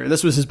 games this year.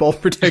 This was his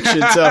bold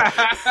prediction. So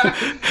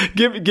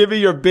give me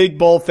your big,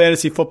 bold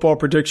fantasy football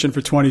prediction for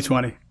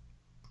 2020.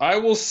 I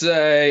will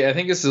say, I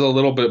think this is a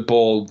little bit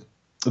bold,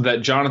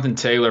 that Jonathan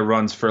Taylor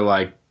runs for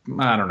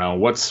I don't know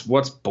what's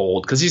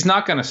bold, because he's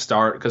not going to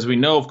start because we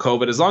know of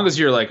COVID. As long as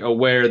you're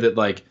aware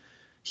that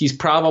he's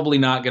probably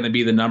not going to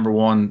be the number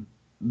one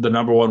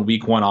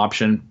week 1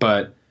 option,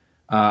 but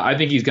I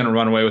think he's going to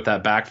run away with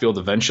that backfield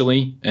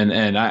eventually.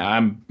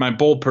 And my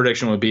bold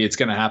prediction would be it's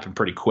going to happen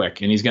pretty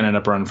quick, and he's going to end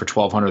up running for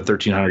 1,200,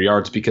 1,300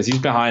 yards because he's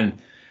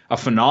behind a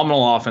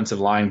phenomenal offensive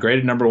line,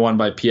 graded number 1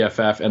 by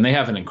PFF, and they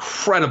have an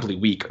incredibly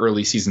weak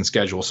early season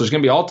schedule. So there's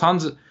going to be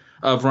tons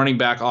of running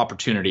back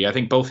opportunity. I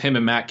think both him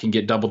and Matt can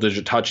get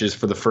double-digit touches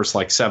for the first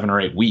 7 or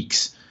 8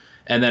 weeks.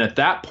 And then at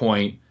that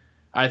point,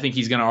 I think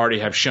he's going to already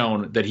have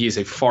shown that he is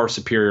a far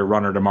superior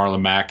runner to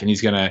Marlon Mack, and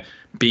he's going to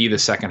be the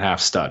second half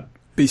stud.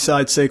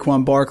 Besides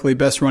Saquon Barkley,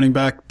 best running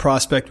back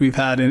prospect we've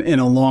had in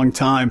a long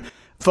time.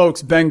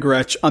 Folks, Ben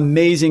Gretch,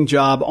 amazing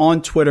job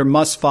on Twitter.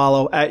 Must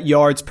follow at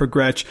Yards Per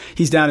Gretch.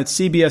 He's down at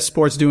CBS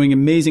Sports doing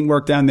amazing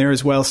work down there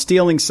as well.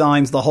 Stealing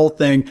signs, the whole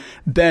thing.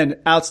 Ben,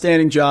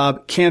 outstanding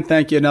job. Can't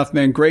thank you enough,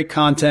 man. Great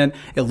content.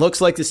 It looks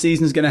like the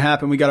season's going to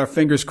happen. We got our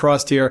fingers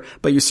crossed here,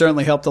 but you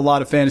certainly helped a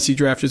lot of fantasy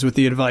drafters with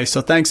the advice.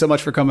 So thanks so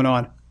much for coming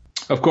on.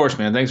 Of course,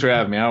 man. Thanks for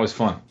having me. Always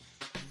fun.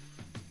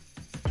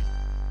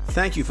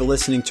 Thank you for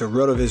listening to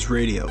RotoViz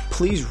Radio.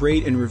 Please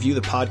rate and review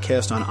the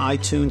podcast on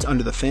iTunes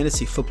under the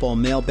Fantasy Football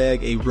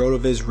Mailbag, a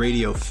RotoViz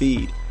Radio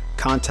feed.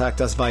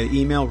 Contact us via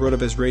email,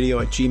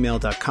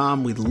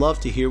 rotovizradio@gmail.com. We'd love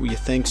to hear what you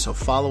think, so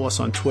follow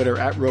us on Twitter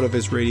at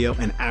RotoVizRadio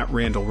and at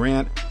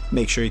RandallRant.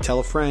 Make sure you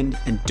tell a friend,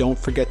 and don't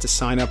forget to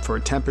sign up for a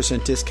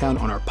 10%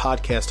 discount on our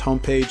podcast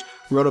homepage,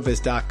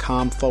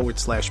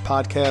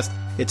 rotoviz.com/podcast.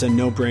 It's a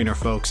no-brainer,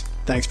 folks.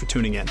 Thanks for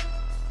tuning in.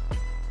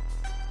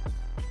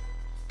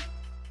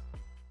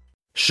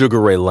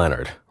 Sugar Ray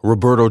Leonard,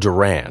 Roberto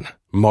Duran,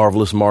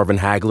 Marvelous Marvin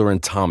Hagler,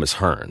 and Thomas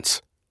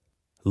Hearns.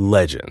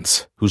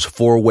 Legends, whose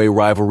four-way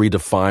rivalry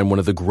defined one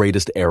of the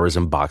greatest eras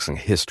in boxing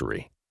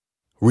history.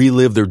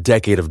 Relive their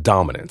decade of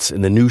dominance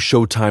in the new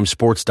Showtime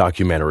sports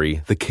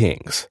documentary, The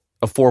Kings,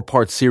 a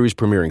 4-part series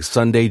premiering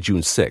Sunday,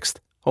 June 6th,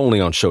 only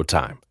on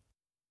Showtime.